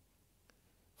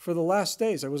for the last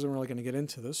days, I wasn't really going to get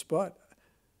into this, but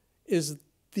is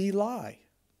the lie.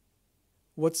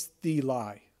 What's the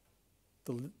lie?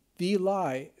 The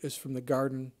lie is from the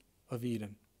Garden of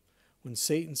Eden, when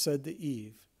Satan said to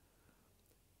Eve,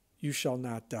 you shall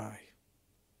not die.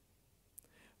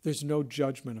 There's no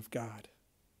judgment of God.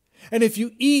 And if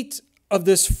you eat of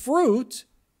this fruit,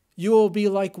 you will be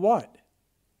like what?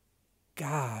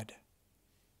 God.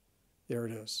 There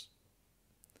it is.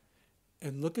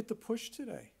 And look at the push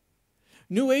today.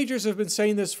 New Agers have been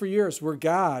saying this for years. We're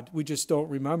God, we just don't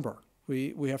remember.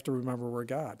 We have to remember we're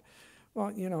God.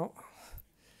 Well, you know,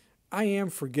 I am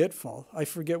forgetful. I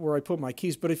forget where I put my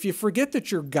keys. But if you forget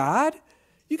that you're God,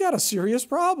 you got a serious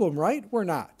problem, right? We're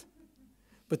not.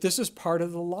 But this is part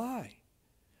of the lie.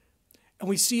 And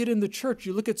we see it in the church.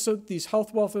 You look at these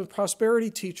health, wealth, and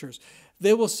prosperity teachers.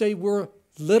 They will say we're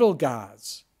little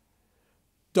gods.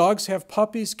 Dogs have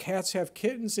puppies, cats have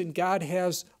kittens, and God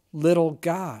has little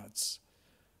gods.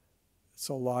 It's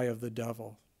a lie of the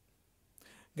devil.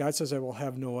 God says, I will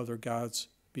have no other gods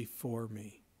before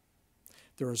me.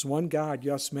 There is one God,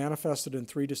 yes, manifested in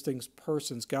 3 distinct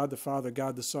persons, God the Father,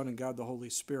 God the Son, and God the Holy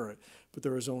Spirit. But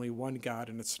there is only one God,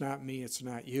 and it's not me, it's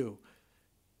not you.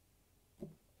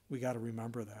 We got to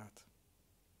remember that.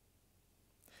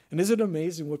 And isn't it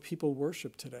amazing what people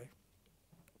worship today?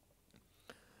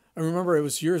 I remember it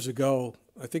was years ago,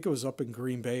 I think it was up in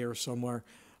Green Bay or somewhere,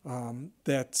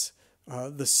 that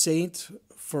the saint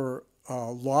for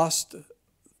lost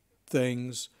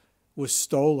things was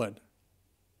stolen.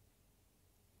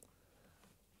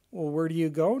 Well, where do you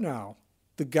go now?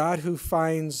 The God who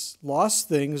finds lost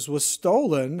things was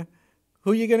stolen.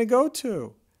 Who are you going to go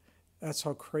to? That's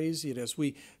how crazy it is.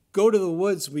 We go to the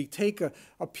woods, we take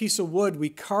a piece of wood, we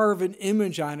carve an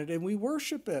image on it, and we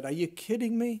worship it. Are you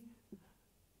kidding me?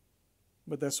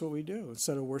 But that's what we do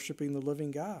instead of worshiping the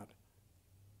living God.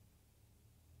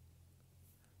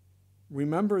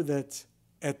 Remember that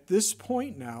at this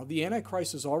point now, the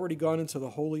Antichrist has already gone into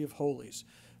the Holy of Holies,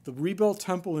 the rebuilt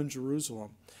temple in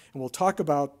Jerusalem. And we'll talk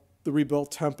about the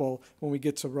rebuilt temple when we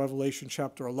get to Revelation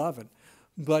chapter 11.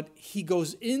 But he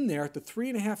goes in there at the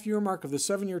 3.5-year mark of the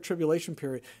 7-year tribulation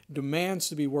period, demands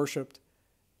to be worshipped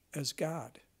as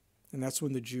God. And that's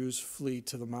when the Jews flee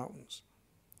to the mountains,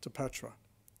 to Petra.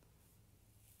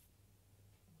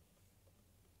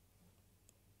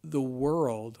 The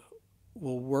world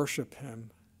will worship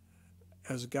him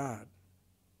as God.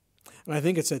 And I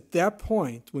think it's at that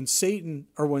point when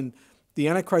when the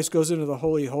Antichrist goes into the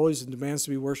Holy of Holies and demands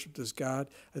to be worshipped as God,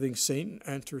 I think Satan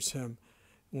enters him.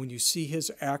 When you see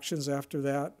his actions after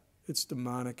that, it's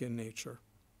demonic in nature.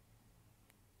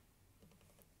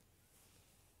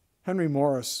 Henry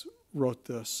Morris wrote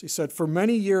this. He said, "For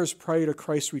many years prior to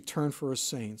Christ's return for his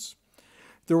saints,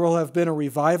 there will have been a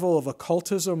revival of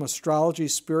occultism, astrology,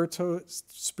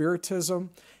 spiritism,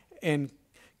 and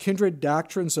kindred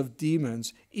doctrines of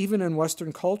demons, even in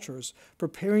Western cultures,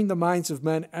 preparing the minds of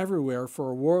men everywhere for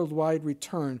a worldwide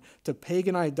return to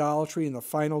pagan idolatry in the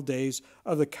final days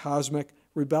of the cosmic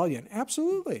rebellion."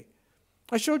 Absolutely.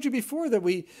 I showed you before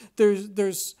that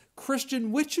there's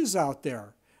Christian witches out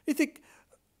there. You think,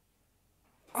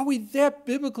 are we that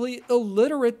biblically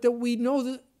illiterate that we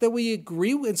know that we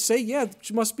agree and say, yeah,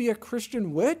 she must be a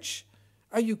Christian witch?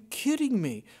 Are you kidding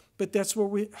me? But that's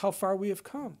how far we have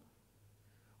come.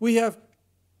 We have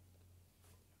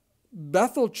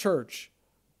Bethel Church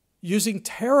using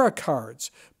tarot cards,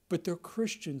 but they're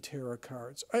Christian tarot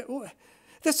cards.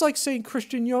 That's like saying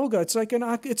Christian yoga. It's an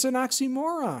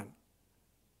oxymoron.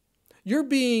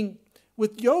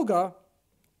 With yoga,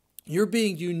 you're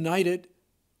being united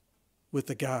with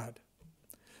the God,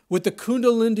 with the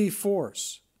Kundalini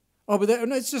force. Oh, but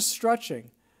it's just stretching.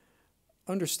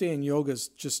 Understand, yoga's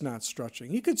just not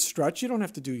stretching. You could stretch. You don't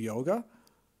have to do yoga.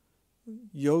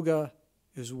 Yoga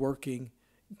is working.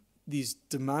 These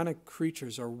demonic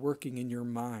creatures are working in your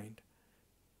mind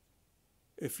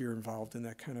if you're involved in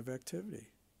that kind of activity.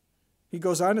 He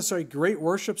goes on to say, great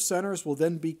worship centers will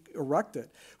then be erected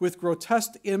with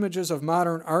grotesque images of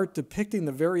modern art depicting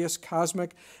the various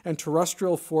cosmic and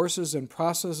terrestrial forces and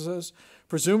processes,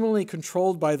 presumably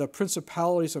controlled by the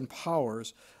principalities and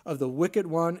powers of the wicked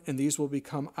one, and these will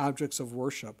become objects of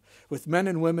worship, with men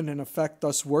and women in effect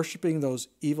thus worshiping those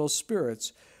evil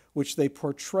spirits which they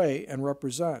portray and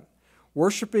represent.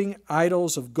 Worshipping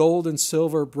idols of gold and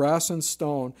silver, brass and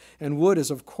stone, and wood is,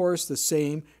 of course, the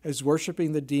same as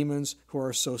worshiping the demons who are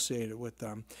associated with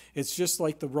them. It's just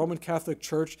like the Roman Catholic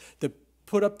Church that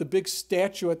put up the big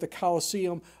statue at the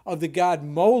Colosseum of the god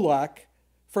Molech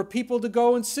for people to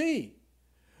go and see.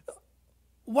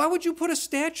 Why would you put a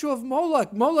statue of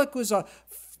Molech? Molech was a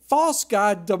false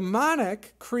god,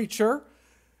 demonic creature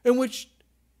in which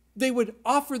they would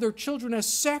offer their children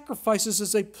as sacrifices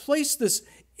as they placed this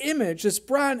image, this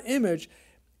bronze image,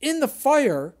 in the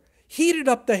fire, heated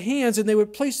up the hands, and they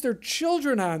would place their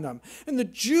children on them. And the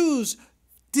Jews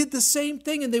did the same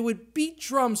thing, and they would beat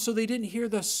drums so they didn't hear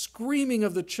the screaming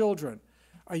of the children.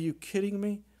 Are you kidding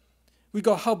me? We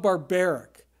go, how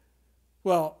barbaric.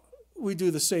 Well, we do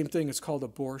the same thing. It's called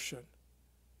abortion.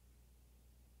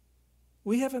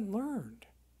 We haven't learned.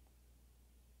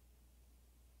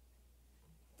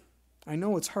 I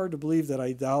know it's hard to believe that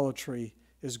idolatry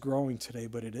is growing today,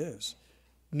 but it is.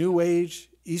 New Age,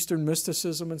 Eastern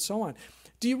mysticism, and so on.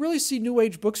 Do you really see New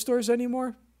Age bookstores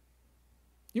anymore?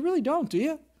 You really don't, do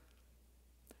you?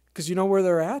 Because you know where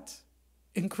they're at?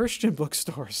 In Christian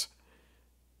bookstores.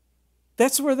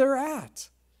 That's where they're at.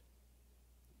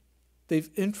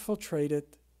 They've infiltrated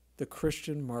the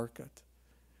Christian market.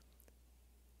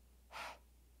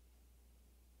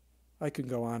 I can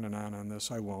go on and on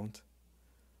this. I won't.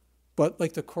 But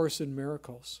like the Course in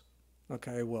Miracles.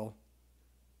 Okay, I will.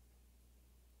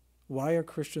 Why are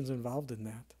Christians involved in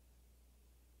that?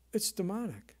 It's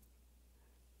demonic.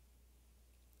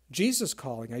 Jesus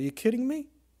calling. Are you kidding me?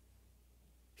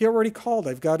 He already called.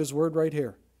 I've got his word right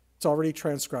here. It's already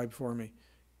transcribed for me.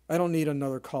 I don't need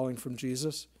another calling from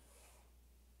Jesus.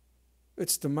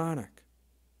 It's demonic.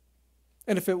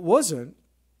 And if it wasn't,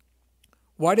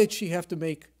 why did she have to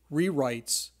make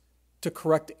rewrites to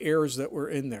correct errors that were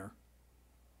in there?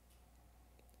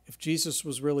 If Jesus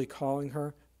was really calling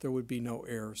her, there would be no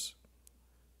errors.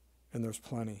 And there's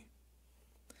plenty.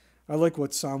 I like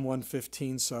what Psalm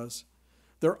 115 says.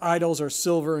 Their idols are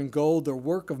silver and gold, their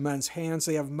work of men's hands.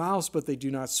 They have mouths, but they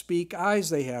do not speak. Eyes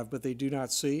they have, but they do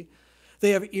not see. They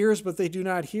have ears, but they do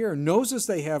not hear. Noses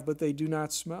they have, but they do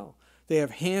not smell. They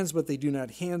have hands, but they do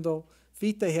not handle.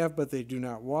 Feet they have, but they do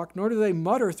not walk, nor do they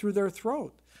mutter through their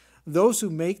throat. Those who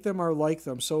make them are like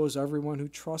them, so is everyone who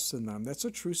trusts in them. That's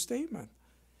a true statement.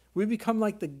 We become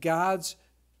like the gods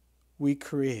we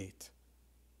create.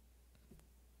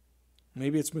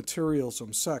 Maybe it's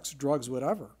materialism, sex, drugs,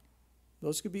 whatever.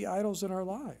 Those could be idols in our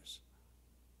lives.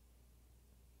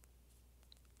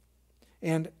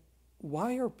 And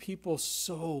why are people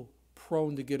so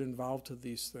prone to get involved in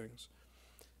these things?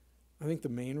 I think the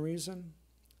main reason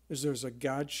is there's a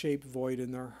God-shaped void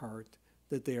in their heart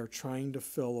that they are trying to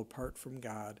fill apart from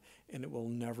God, and it will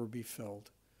never be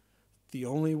filled. The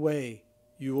only way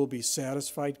you will be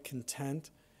satisfied,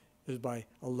 content, is by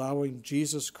allowing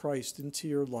Jesus Christ into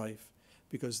your life,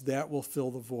 because that will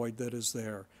fill the void that is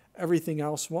there. Everything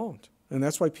else won't. And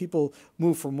that's why people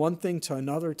move from one thing to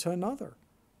another to another.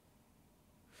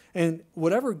 And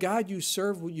whatever God you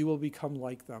serve, you will become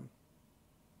like them.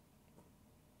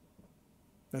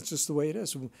 That's just the way it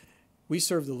is. We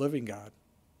serve the living God,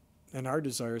 and our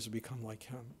desire is to become like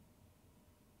him.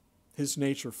 His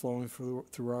nature flowing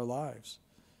through our lives.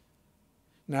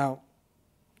 Now,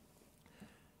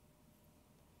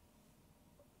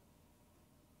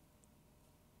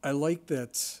 I like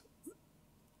that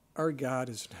our God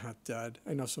is not dead.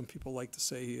 I know some people like to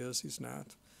say he is. He's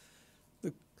not.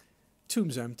 The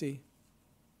tomb's empty.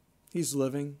 He's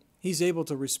living. He's able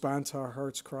to respond to our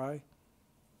heart's cry.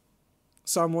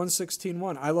 Psalm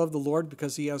 116:1, I love the Lord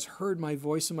because he has heard my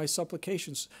voice and my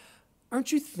supplications.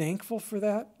 Aren't you thankful for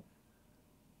that?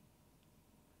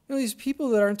 You know, these people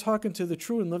that aren't talking to the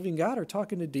true and living God are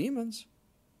talking to demons.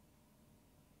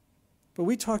 But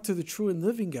we talk to the true and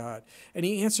living God, and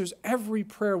he answers every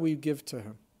prayer we give to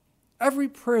him. Every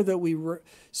prayer that we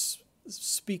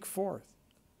speak forth.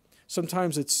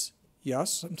 Sometimes it's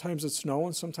yes, sometimes it's no,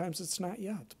 and sometimes it's not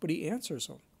yet. But he answers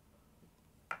them.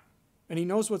 And he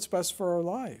knows what's best for our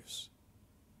lives.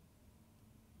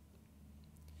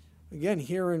 Again,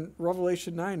 here in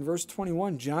Revelation 9, verse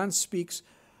 21, John speaks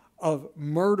of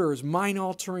murders,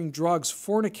 mind-altering drugs,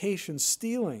 fornication,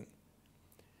 stealing.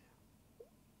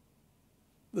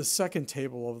 The second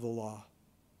table of the law.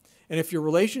 And if your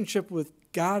relationship with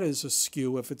God is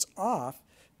askew, if it's off,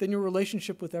 then your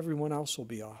relationship with everyone else will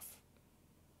be off.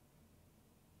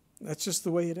 That's just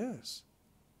the way it is.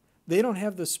 They don't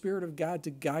have the Spirit of God to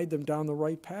guide them down the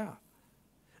right path.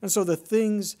 And so the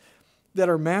things that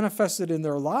are manifested in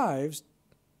their lives,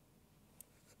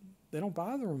 they don't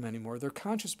bother them anymore. Their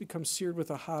conscience becomes seared with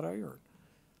a hot iron.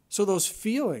 So those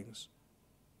feelings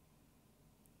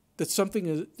that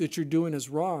something that you're doing is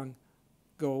wrong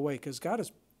go away, because God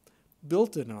has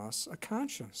built in us a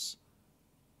conscience.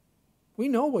 We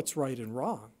know what's right and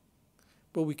wrong,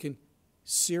 but we can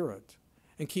sear it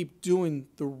and keep doing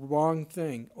the wrong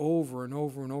thing over and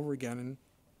over and over again, and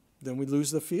then we lose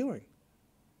the feeling.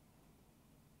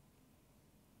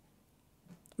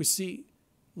 We see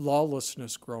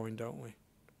lawlessness growing, don't we?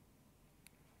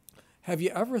 Have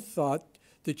you ever thought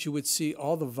that you would see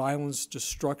all the violence,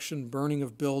 destruction, burning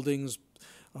of buildings,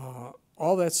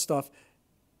 all that stuff,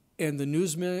 and the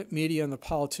news media and the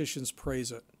politicians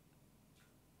praise it?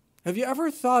 Have you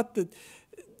ever thought that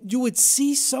you would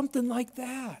see something like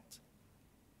that?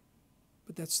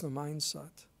 But that's the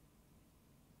mindset.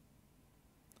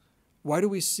 Why do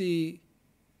we see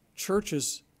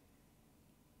churches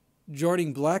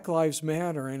joining Black Lives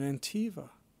Matter and Antifa?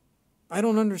 I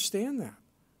don't understand that.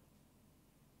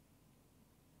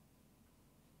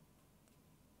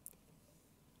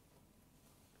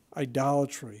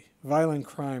 Idolatry, violent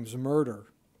crimes,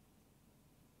 murder,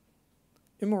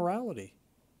 immorality,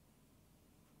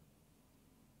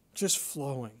 just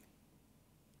flowing.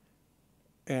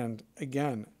 And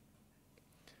again,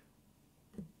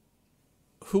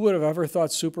 who would have ever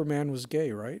thought Superman was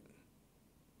gay, right?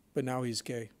 But now he's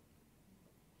gay.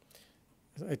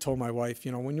 I told my wife,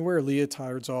 when you wear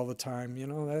leotards all the time,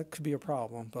 that could be a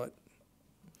problem. But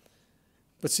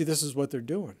see, this is what they're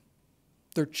doing.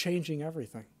 They're changing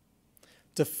everything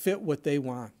to fit what they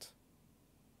want.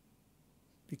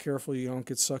 Be careful you don't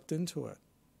get sucked into it.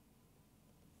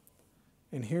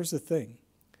 And here's the thing.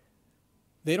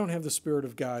 They don't have the Spirit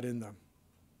of God in them.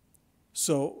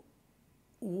 So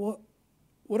what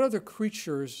other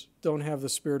creatures don't have the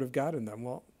Spirit of God in them?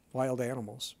 Well, wild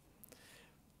animals.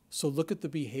 So look at the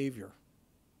behavior.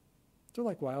 They're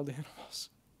like wild animals.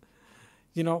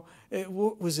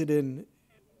 Was it in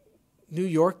New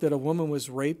York that a woman was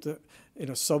raped in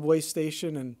a subway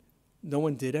station and no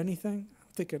one did anything?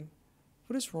 I'm thinking,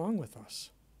 what is wrong with us?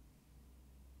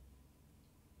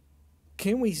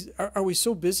 Are we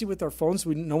so busy with our phones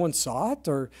no one saw it,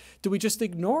 or do we just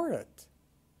ignore it?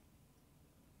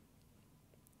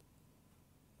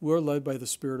 We're led by the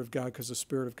Spirit of God because the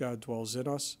Spirit of God dwells in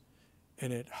us,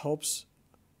 and it helps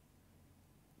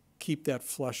keep that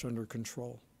flesh under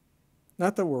control.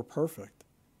 Not that we're perfect,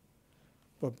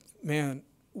 but man,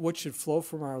 what should flow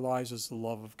from our lives is the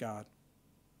love of God.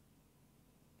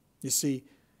 You see,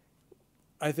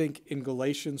 I think in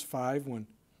Galatians 5, when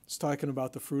it's talking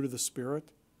about the fruit of the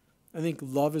Spirit, I think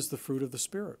love is the fruit of the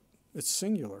Spirit. It's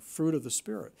singular, fruit of the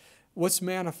Spirit. What's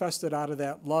manifested out of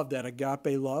that love, that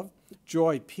agape love?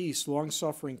 Joy, peace,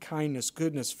 long-suffering, kindness,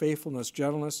 goodness, faithfulness,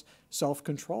 gentleness,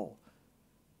 self-control.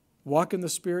 Walk in the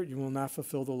Spirit, you will not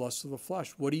fulfill the lusts of the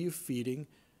flesh. What are you feeding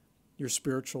your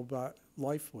spiritual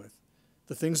life with?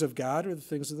 The things of God or the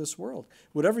things of this world?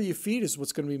 Whatever you feed is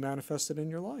what's going to be manifested in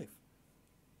your life.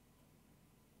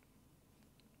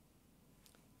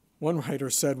 One writer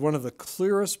said, one of the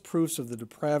clearest proofs of the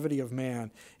depravity of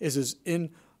man is his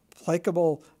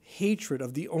implacable hatred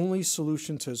of the only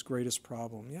solution to his greatest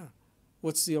problem. Yeah.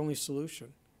 What's the only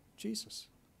solution? Jesus.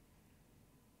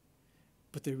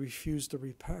 But they refuse to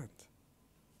repent.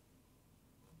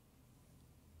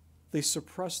 They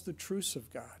suppress the truths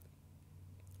of God.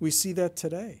 We see that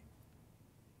today.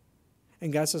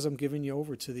 And God says, I'm giving you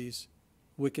over to these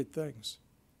wicked things,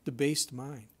 debased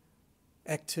mind,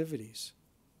 activities.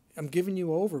 I'm giving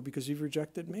you over because you've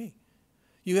rejected me.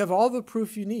 You have all the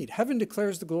proof you need. Heaven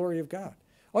declares the glory of God.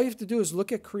 All you have to do is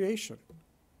look at creation.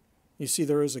 You see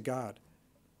there is a God.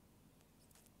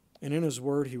 And in his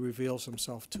word, he reveals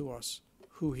himself to us,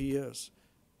 who he is,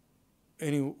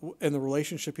 and the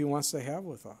relationship he wants to have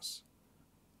with us.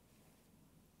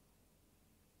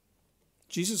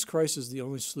 Jesus Christ is the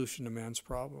only solution to man's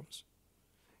problems.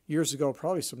 Years ago,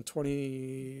 probably some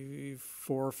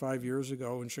 24 or 5 years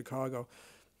ago in Chicago,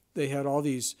 they had all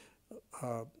these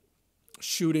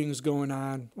shootings going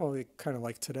on, well, kind of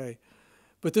like today.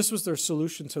 But this was their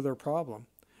solution to their problem.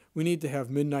 We need to have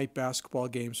midnight basketball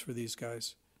games for these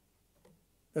guys.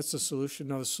 That's the solution.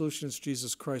 No, the solution is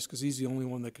Jesus Christ because he's the only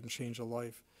one that can change a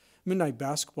life. Midnight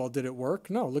basketball, did it work?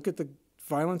 No. Look at the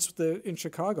violence in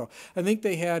Chicago. I think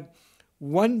they had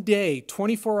one day,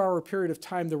 24-hour period of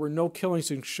time, there were no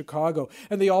killings in Chicago,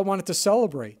 and they all wanted to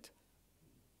celebrate.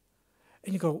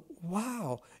 And you go,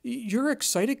 wow, you're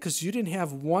excited because you didn't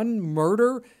have one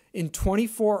murder in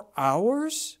 24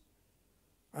 hours?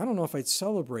 I don't know if I'd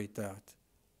celebrate that.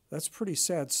 That's a pretty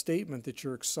sad statement that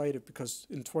you're excited because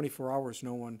in 24 hours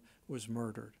no one was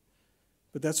murdered.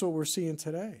 But that's what we're seeing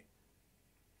today.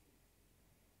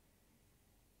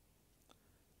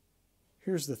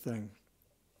 Here's the thing.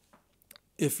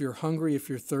 If you're hungry, if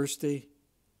you're thirsty,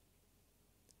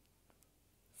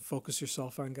 focus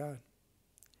yourself on God.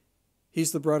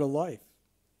 He's the bread of life.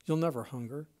 You'll never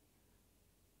hunger.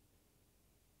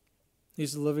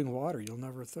 He's the living water. You'll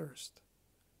never thirst.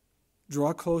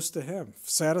 Draw close to him.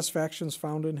 Satisfaction's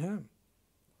found in him.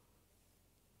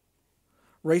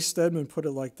 Ray Stedman put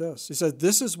it like this. He said,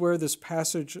 this is where this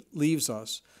passage leaves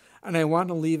us, and I want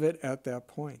to leave it at that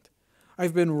point.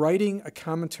 I've been writing a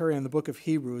commentary on the book of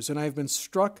Hebrews, and I've been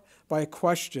struck by a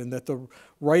question that the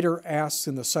writer asks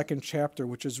in the second chapter,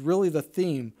 which is really the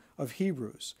theme of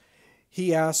Hebrews.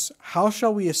 He asks, how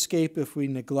shall we escape if we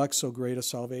neglect so great a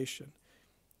salvation?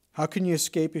 How can you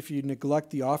escape if you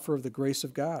neglect the offer of the grace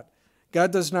of God?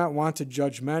 God does not want to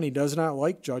judge men. He does not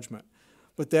like judgment.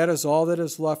 But that is all that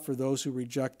is left for those who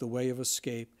reject the way of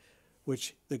escape,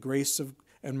 which the grace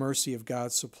and mercy of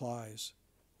God supplies.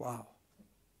 Wow.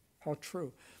 How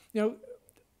true. You know,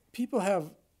 people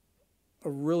have a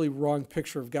really wrong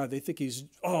picture of God. They think he's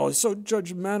so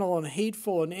judgmental and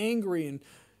hateful and angry. And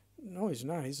no, he's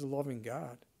not. He's a loving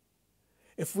God.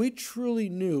 If we truly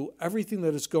knew everything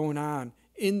that is going on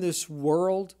in this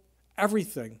world,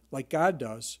 everything, like God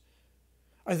does,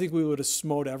 I think we would have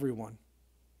smote everyone.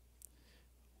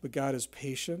 But God is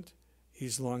patient.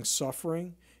 He's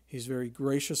long-suffering. He's very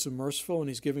gracious and merciful, and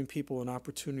he's giving people an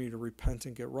opportunity to repent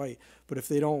and get right. But if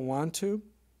they don't want to,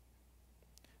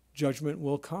 judgment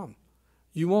will come.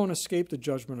 You won't escape the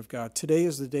judgment of God. Today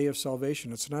is the day of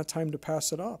salvation. It's not time to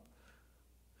pass it up.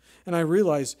 And I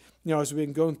realize, as we've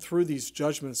been going through these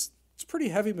judgments, it's pretty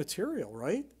heavy material,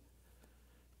 right?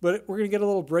 But we're going to get a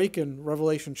little break in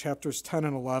Revelation chapters 10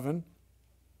 and 11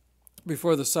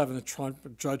 before the seventh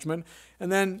trumpet judgment.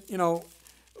 And then,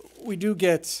 we do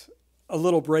get a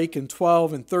little break in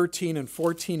 12 and 13 and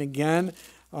 14 again.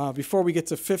 Before we get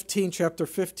to 15, chapter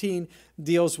 15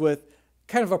 deals with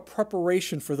kind of a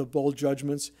preparation for the bowl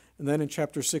judgments. And then in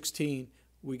chapter 16,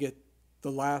 we get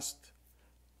the last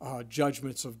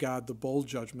judgments of God, the bowl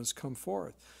judgments come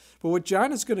forth. But what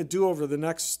John is going to do over the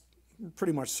next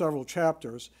pretty much several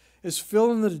chapters is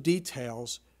fill in the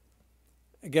details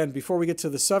again, before we get to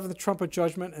the seventh trumpet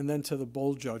judgment and then to the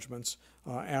bowl judgments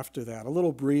after that, a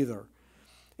little breather.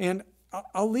 And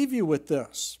I'll leave you with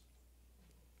this.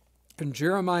 In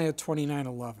Jeremiah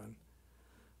 29:11,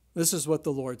 this is what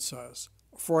the Lord says.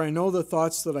 For I know the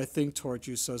thoughts that I think toward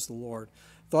you, says the Lord,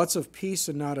 thoughts of peace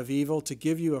and not of evil, to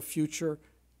give you a future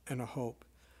and a hope.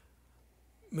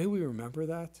 May we remember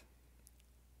that?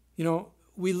 You know,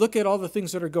 we look at all the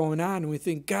things that are going on and we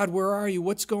think, God, where are you?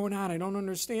 What's going on? I don't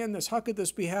understand this. How could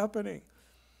this be happening?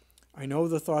 I know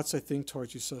the thoughts I think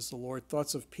towards you, says the Lord,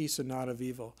 thoughts of peace and not of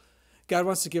evil. God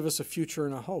wants to give us a future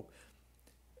and a hope.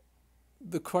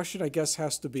 The question, I guess,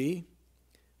 has to be,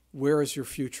 where is your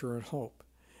future and hope?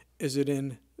 Is it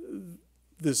in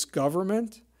this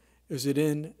government? Is it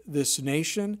in this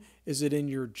nation? Is it in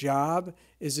your job?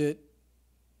 Is it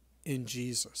in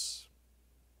Jesus?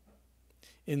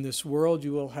 In this world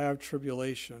you will have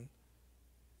tribulation,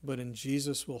 but in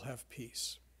Jesus we'll have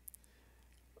peace.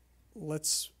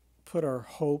 Let's put our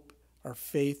hope, our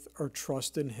faith, our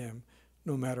trust in Him,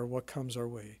 no matter what comes our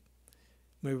way.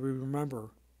 May we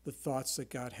remember the thoughts that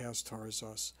God has towards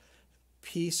us,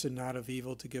 peace and not of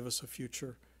evil, to give us a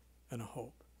future and a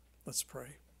hope. Let's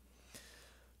pray.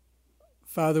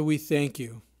 Father, we thank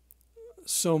you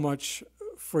so much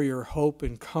for your hope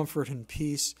and comfort and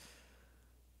peace,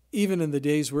 even in the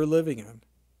days we're living in.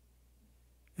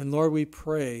 And Lord, we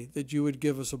pray that you would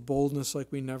give us a boldness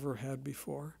like we never had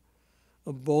before,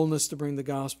 a boldness to bring the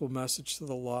gospel message to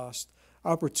the lost,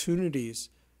 opportunities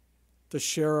to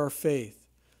share our faith,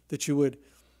 that you would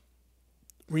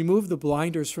remove the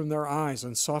blinders from their eyes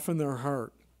and soften their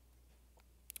heart,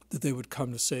 that they would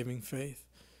come to saving faith.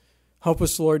 Help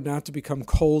us, Lord, not to become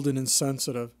cold and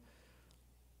insensitive,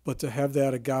 but to have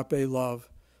that agape love,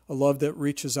 a love that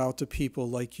reaches out to people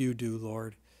like you do,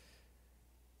 Lord.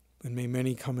 And may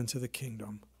many come into the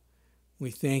kingdom.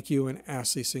 We thank you and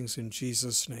ask these things in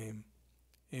Jesus' name.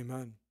 Amen.